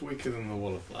remember. he's weaker than the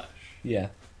Wall of Flesh. Yeah,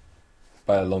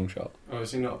 by a long shot. Oh,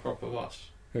 is he not a proper boss?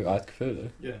 Who, Eye of Cthulhu?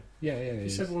 Yeah. Yeah. You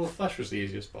said Wall of Flesh was the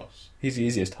easiest boss. He's the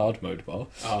easiest hard mode boss.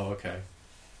 Oh, okay.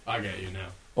 I get you now.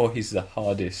 Or he's the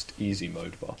hardest easy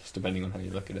mode boss, depending on how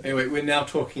you look at it. Anyway, we're now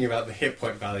talking about the hit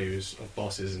point values of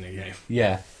bosses in a game.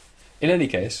 Yeah. In any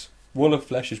case, Wall of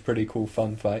Flesh is pretty cool,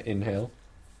 fun fight in Hell.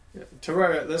 Yeah.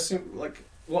 Terraria, there's like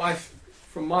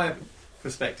from my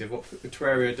perspective, what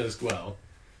Terraria does well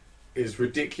is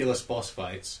ridiculous boss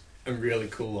fights and really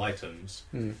cool items,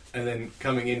 and then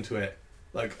coming into it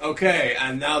like, okay,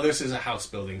 and now this is a house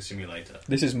building simulator.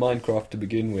 This is Minecraft to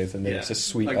begin with, and then Yeah. it's a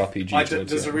sweet Like, RPG. towards there's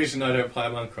the a end. reason I don't play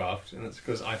Minecraft, and that's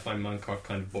because I find Minecraft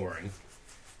kind of boring.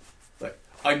 Like,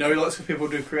 I know lots of people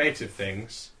do creative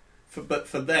things, but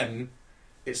for them,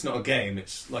 it's not a game,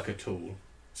 it's like a tool.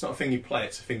 It's not a thing you play,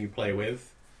 it's a thing you play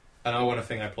with, and I want a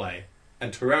thing I play.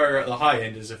 And Terraria at the high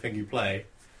end is a thing you play,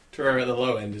 Terraria at the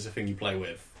low end is a thing you play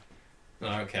with. And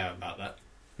I don't care about that.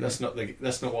 That's not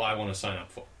what I want to sign up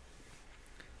for.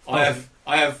 I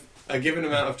have a given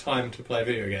amount of time to play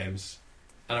video games,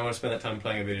 and I want to spend that time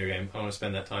playing a video game. I want to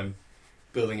spend that time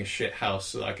building a shit house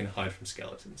so that I can hide from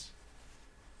skeletons.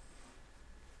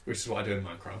 Which is what I do in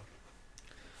Minecraft.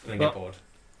 And then get bored.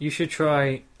 You should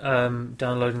try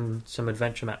downloading some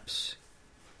adventure maps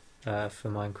for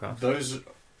Minecraft. Those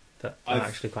That are I've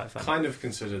actually quite fun. kind of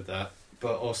considered that,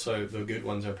 but also the good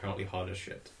ones are apparently hard as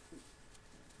shit.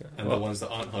 And Well, the ones that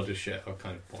aren't hard as shit are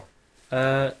kind of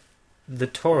boring. The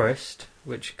Tourist,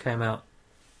 which came out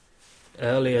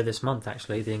earlier this month,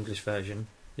 actually, the English version,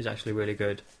 is actually really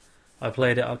good. I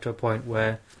played it up to a point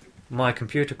where my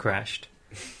computer crashed,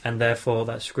 and therefore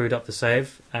that screwed up the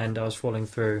save, and I was falling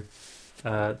through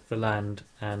the land,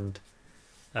 and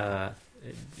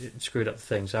it screwed up the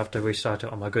thing. So I have to restart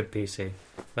it on my good PC,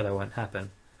 where that won't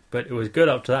happen. But it was good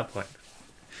up to that point.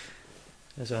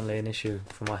 There's only an issue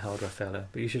for my hardware failure,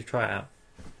 but you should try it out.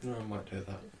 No, I might do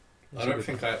that. It's I a don't good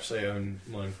think I actually own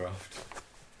Minecraft.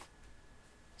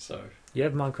 So, You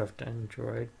have Minecraft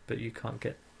Android, but you can't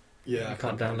get. yeah, You I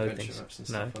can't get download adventure things. maps and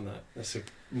No. stuff on that.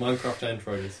 Minecraft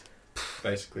Android is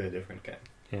basically a different game.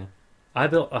 Yeah, I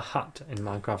built a hut in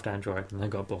Minecraft Android and then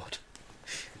got bored.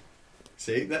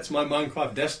 See, that's my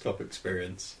Minecraft desktop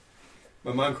experience.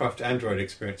 My Minecraft Android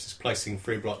experience is placing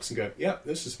 3 blocks and going, yep,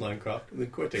 this is Minecraft, and then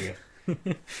quitting it.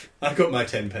 I got my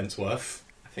 10 pence worth.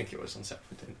 I think it was on set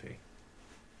for 10p.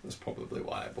 That's probably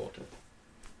why I bought it.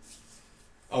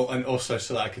 Oh, and also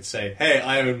so that I could say, hey,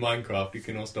 I own Minecraft, you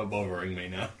can all stop bothering me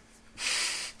now.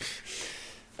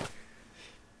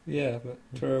 Yeah, but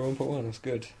Terraria 1.1 is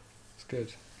good. It's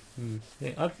good.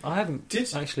 Yeah, I haven't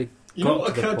actually You know got what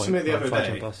to the occurred to point me the where other I'm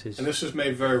fighting day? bosses. And this was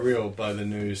made very real by the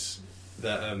news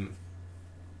that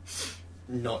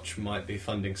Notch might be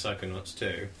funding Psychonauts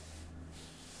 2.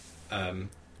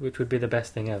 Which would be the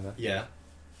best thing ever. Yeah.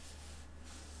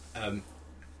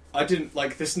 I didn't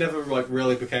this. Never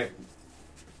really became.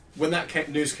 When that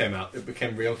news came out, it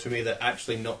became real to me that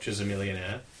actually Notch is a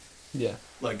millionaire. Yeah.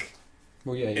 Like,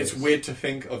 Well, yeah. it's weird to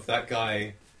think of that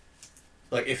guy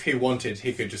Like, if he wanted,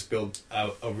 he could just build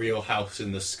a real house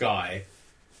in the sky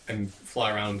and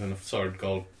fly around in a solid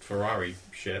gold Ferrari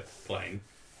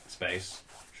space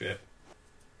ship.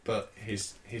 But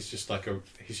he's just like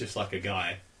a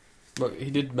guy. Well,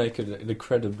 he did make an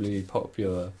incredibly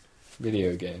popular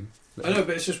video game. I know,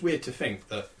 but it's just weird to think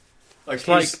that, like,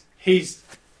 It's he's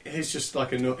just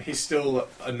like he's still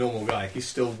a normal guy. He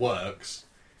still works.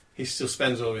 He still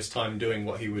spends all his time doing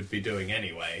what he would be doing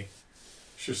anyway.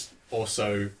 It's just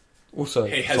also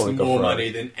he has more money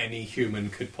than any human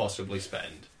could possibly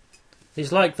spend.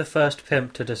 He's like the first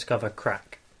pimp to discover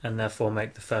crack, and therefore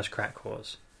make the first crack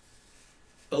whores.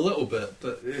 A little bit,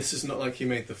 but this is not like he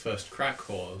made the first crack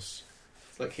whores.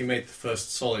 It's like he made the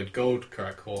first solid gold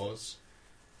crack whores,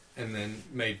 and then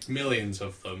made millions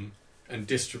of them, and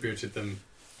distributed them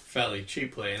fairly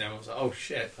cheaply, and everyone's like, oh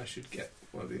shit, I should get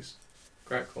one of these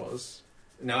crack whores.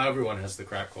 Now everyone has the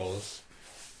crack whores.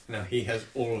 Now he has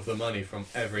all of the money from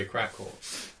every crack whore.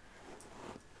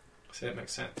 So it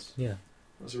makes sense. Yeah.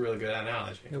 That was a really good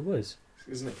analogy. It was.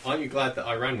 Isn't it? Aren't you glad that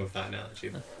I ran with that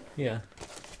analogy? Yeah.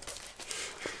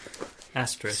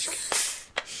 Asterisk.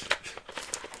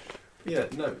 Yeah,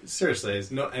 no, seriously, it's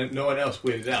not, and no one else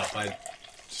weirded out by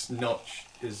just Notch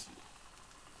is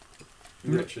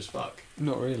rich as fuck.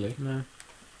 Not really. No.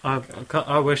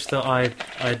 I wish that I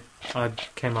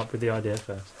came up with the idea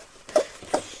first.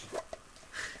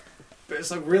 But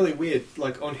it's like really weird.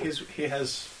 Like he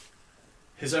has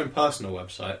his own personal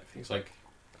website. I think it's like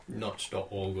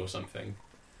notch.org or something,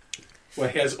 where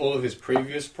he has all of his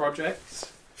previous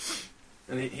projects,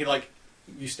 and he like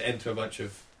used to enter a bunch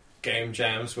of game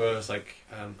jams where it's like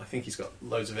I think he's got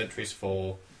loads of entries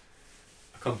for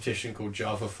a competition called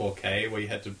Java 4K, where you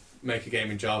had to make a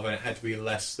game in Java and it had to be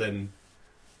less than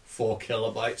 4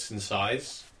 kilobytes in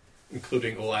size,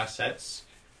 including all assets.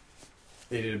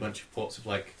 They did a bunch of ports of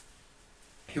like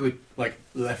he would like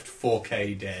left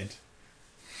 4K dead,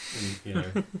 and you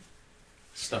know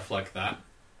stuff like that.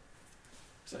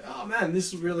 It's like, oh man,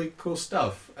 this is really cool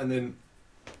stuff, and then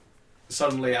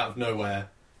suddenly out of nowhere,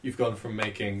 you've gone from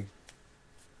making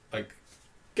like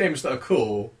games that are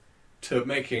cool to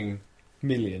making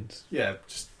millions. Yeah,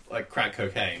 just like crack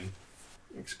cocaine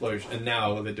explosion, and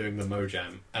now they're doing the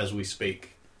Mojam as we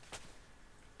speak.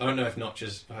 I don't know if Notch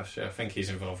is. Actually, I think he's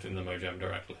involved in the Mojam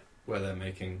directly, where they're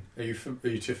making. Are you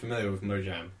too familiar with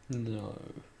Mojam? No.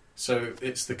 So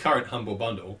it's the current Humble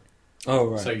Bundle.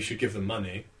 Oh right. So you should give them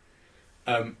money.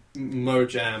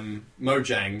 Mojang,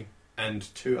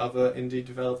 and 2 other indie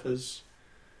developers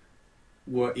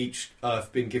were each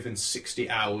have been given 60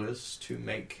 hours to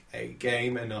make a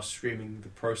game and are streaming the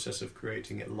process of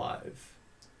creating it live.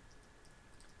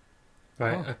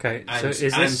 Right. Okay. And, so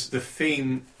is this the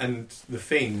theme? And the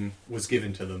theme was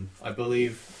given to them. I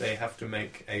believe they have to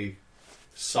make a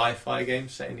sci-fi game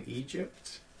set in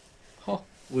Egypt. Huh.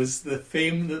 Was the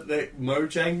theme that the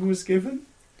Mojang was given?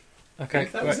 okay? I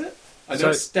think that was it. I know So-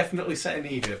 it's definitely set in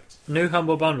Egypt. New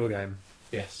Humble Bundle game.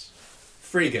 Yes.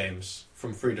 3 games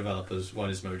from 3 developers. One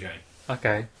is Mojang.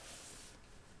 Okay.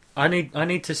 I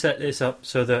need to set this up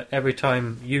so that every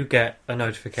time you get a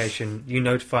notification, you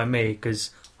notify me,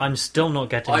 because I'm still not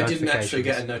getting I notifications. didn't actually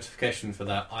get a notification for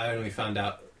that. I only found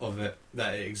out of it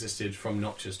that it existed from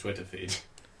Notch's Twitter feed.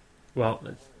 Well,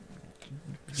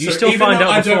 you So still even find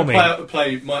though out before me. I don't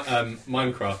play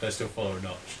Minecraft, I still follow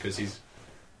Notch because he's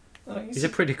He's a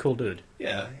pretty cool dude.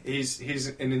 yeah, he's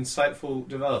an insightful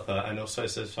developer and also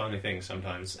says funny things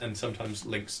sometimes, and sometimes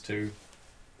links to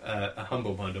a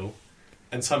Humble Bundle,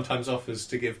 and sometimes offers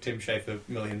to give Tim Schafer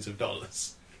millions of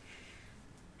dollars.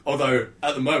 Although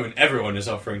at the moment everyone is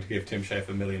offering to give Tim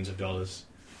Schafer millions of dollars.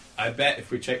 I bet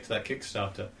if we checked that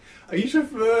Kickstarter. Are you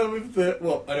familiar with the?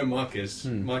 Well, I know Mark is.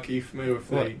 Mark, are you familiar with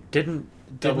the? What, didn't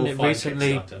Double it Fine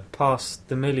recently Kickstarter? pass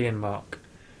the 1 million mark?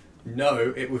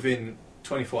 No, it within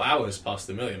 24 hours past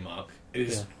the 1 million mark. It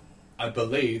is, I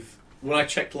believe, when I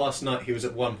checked last night, he was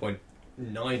at 1.9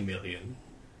 million.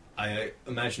 I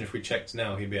imagine if we checked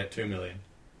now, he'd be at 2 million.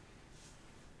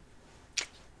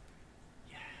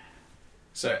 Yeah.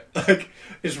 So, like,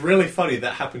 it's really funny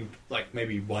that happened, like,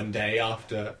 maybe one day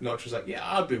after Notch was like, yeah,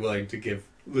 I'd be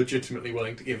legitimately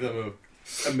willing to give them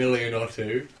a million or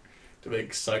 2 to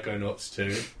make Psychonauts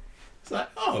 2. It's like,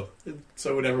 oh,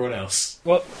 so would everyone else.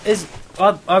 Well,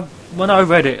 when I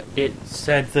read it, it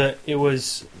said that it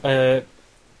was it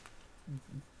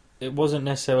wasn't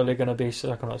necessarily going to be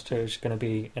Psychonauts 2. It was going to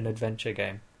be an adventure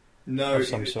game. No, of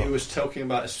some sort. It was talking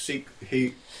about a sequel.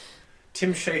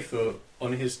 Tim Schafer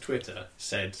on his Twitter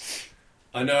said,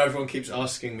 "I know everyone keeps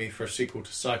asking me for a sequel to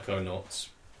Psychonauts,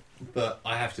 but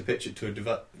I have to pitch it to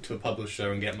a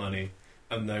publisher and get money,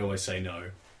 and they always say no."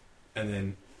 And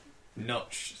then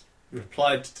Notch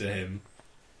replied to him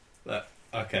that,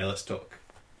 okay, let's talk.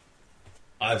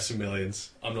 I have some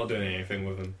millions. I'm not doing anything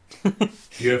with them.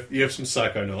 You have some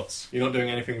Psychonauts. You're not doing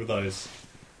anything with those.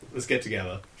 Let's get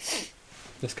together.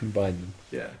 Let's combine them.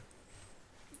 Yeah.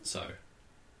 So,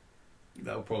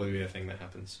 that will probably be a thing that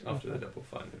happens after the Double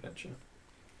Fine adventure.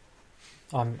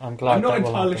 I'm glad. I'm not that will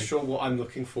entirely happen. sure what I'm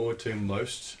looking forward to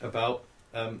most about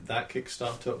that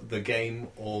Kickstarter, the game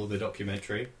or the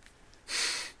documentary.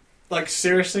 Like,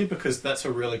 seriously, because that's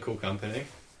a really cool company.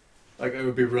 Like, it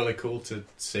would be really cool to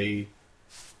see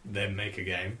them make a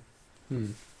game.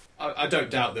 I don't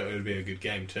doubt that it would be a good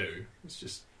game too. It's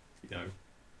just, you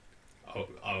know,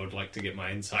 I would like to get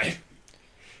my insight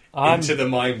into the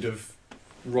mind of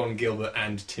Ron Gilbert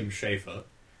and Tim Schafer.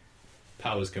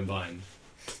 Powers combined.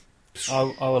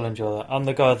 I will enjoy that. I'm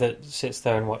the guy that sits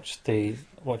there and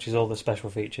watches all the special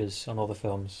features on all the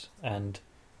films and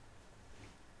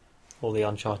all the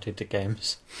Uncharted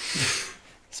games.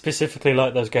 Specifically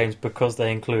like those games because they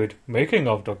include making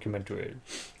of documentary.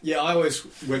 Yeah, I always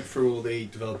went through all the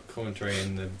developer commentary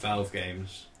in the Valve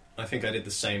games. I think I did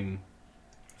the same.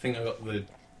 I think I got the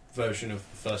version of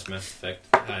the first Mass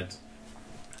Effect that had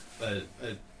a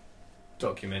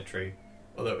documentary,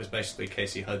 although it was basically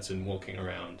Casey Hudson walking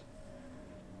around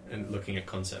and looking at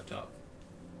concept art.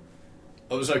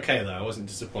 It was okay though, I wasn't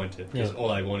disappointed, because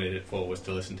all I wanted it for was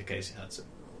to listen to Casey Hudson.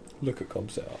 Look at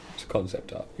concept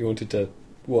art. You wanted to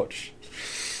watch.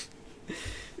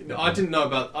 No, I don't know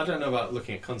about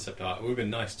looking at concept art. It would have been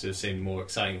nice to have seen more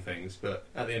exciting things, but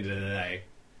at the end of the day,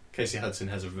 Casey Hudson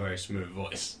has a very smooth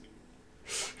voice.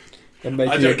 And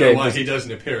I don't know why he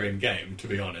doesn't appear in game, to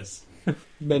be honest.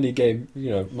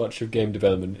 Much of game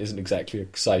development isn't exactly an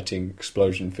exciting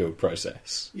explosion-filled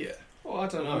process. Yeah. Well, I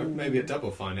don't know. Maybe at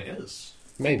Double Fine it is.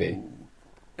 Maybe.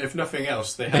 If nothing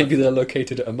else, they have... Maybe they're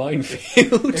located at a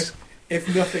minefield.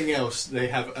 If nothing else, they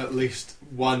have at least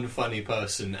one funny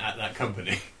person at that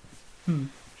company.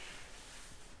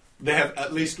 They have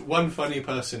at least one funny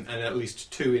person and at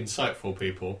least two insightful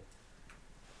people.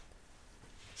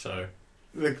 So,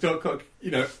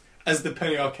 as the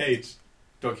Penny Arcade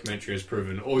documentary has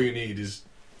proven, all you need is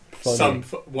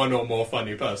one or more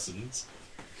funny persons.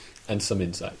 And some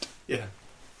insight. Yeah.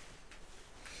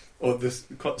 Or the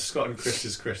Scott and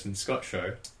Chris's Chris and Scott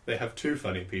show. They have two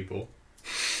funny people.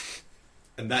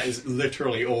 And that is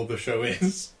literally all the show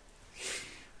is.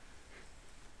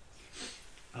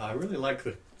 I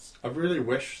really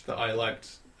wish that I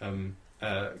liked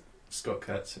Scott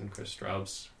Kurtz and Chris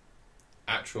Straub's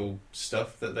actual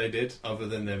stuff that they did, other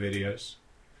than their videos.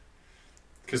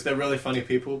 Because they're really funny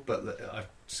people, but I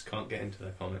just can't get into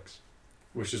their comics.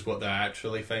 Which is what they're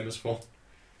actually famous for.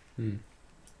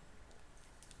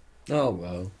 Oh,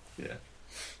 well. Yeah.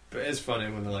 But it's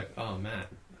funny when they're like, oh man,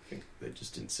 I think they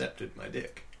just incepted my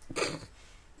dick.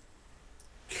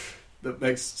 That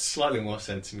makes slightly more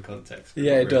sense in context.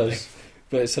 Yeah, it does.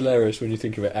 But it's hilarious when you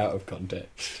think of it out of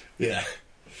context. Yeah.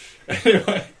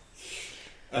 Anyway,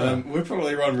 we've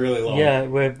probably run really long. Yeah,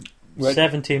 we're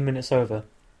 17 minutes over.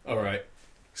 Alright.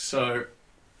 So,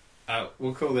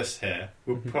 we'll call this here.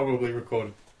 We'll probably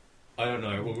record... I don't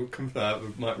know, we'll confirm.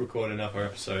 We might record another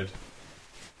episode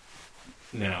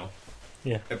now.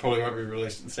 Yeah. It probably won't be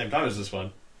released at the same time as this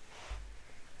one.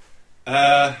 Is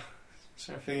there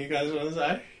anything you guys want to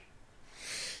say?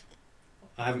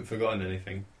 I haven't forgotten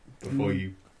anything before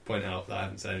you point out that I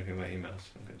haven't said anything about emails.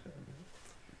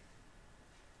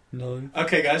 No.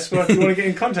 Okay, guys, well, if you want to get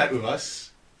in contact with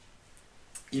us,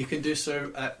 you can do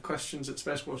so at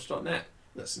questions@spacewars.net.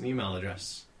 That's an email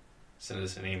address. Send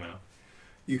us an email.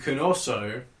 You can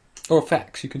also... Or a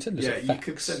fax. You can send us a fax. Yeah, you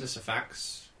could send us a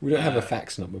fax. We don't have a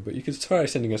fax number, but you can try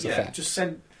sending us a fax. Just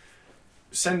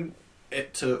send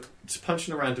it to punch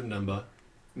in a random number,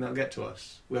 and that'll get to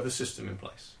us. We have a system in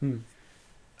place.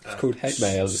 It's called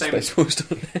Hate-mail at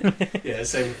spacewars.net. Yeah,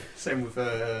 same with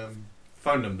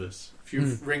phone numbers. If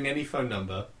you ring any phone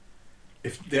number,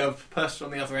 if the other person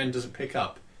on the other end doesn't pick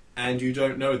up, and you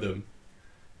don't know them,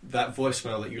 that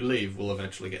voicemail that you leave will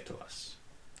eventually get to us.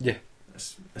 Yeah.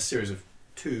 A series of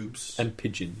tubes. And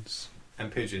pigeons.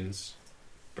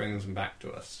 Brings them back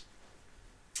to us.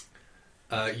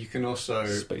 You can also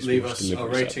Space leave Force us a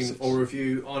delivery rating services. or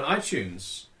review on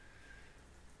iTunes.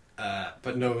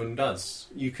 But no one does.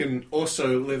 You can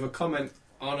also leave a comment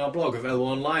on our blog available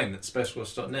online at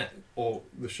spaceforce.net or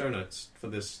the show notes for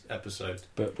this episode.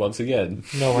 But once again...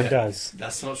 No one does.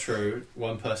 That's not true.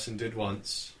 One person did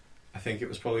once. I think it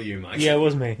was probably you, Mike. Yeah, it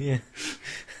was me, yeah.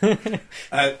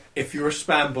 If you're a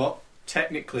spam bot,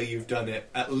 technically you've done it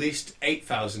at least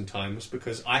 8,000 times,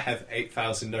 because I have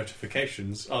 8,000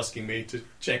 notifications asking me to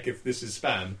check if this is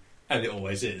spam, and it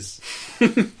always is.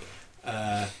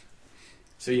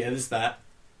 So yeah, there's that.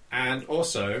 And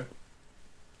also,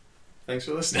 thanks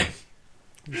for listening.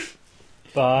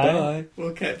 Bye.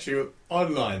 We'll catch you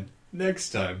online next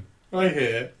time, right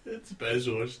here at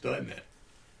SpaceWars.net,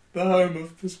 the home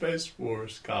of the Space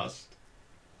Wars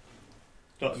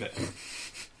cast.net.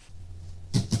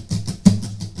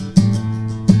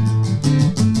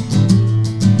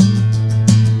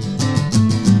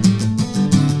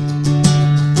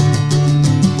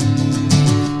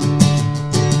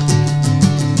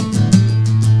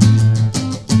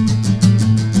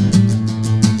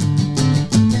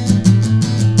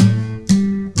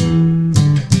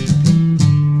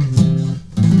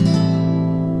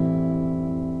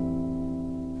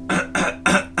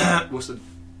 What's the...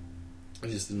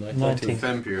 It's just the 19th.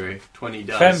 February 20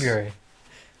 does. February.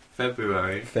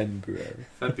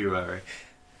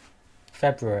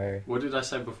 What did I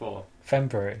say before?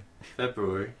 February.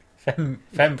 February.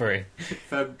 February.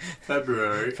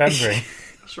 February. February.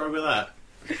 What's wrong with that?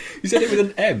 You said it with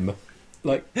an M.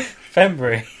 Like,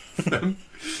 February.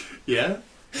 Yeah?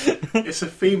 It's a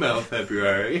female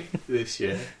February this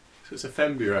year. So it's a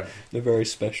February. a very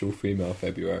special female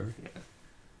February.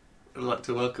 I'd like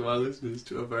to welcome our listeners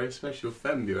to a very special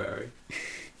February.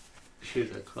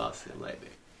 She's a classy lady.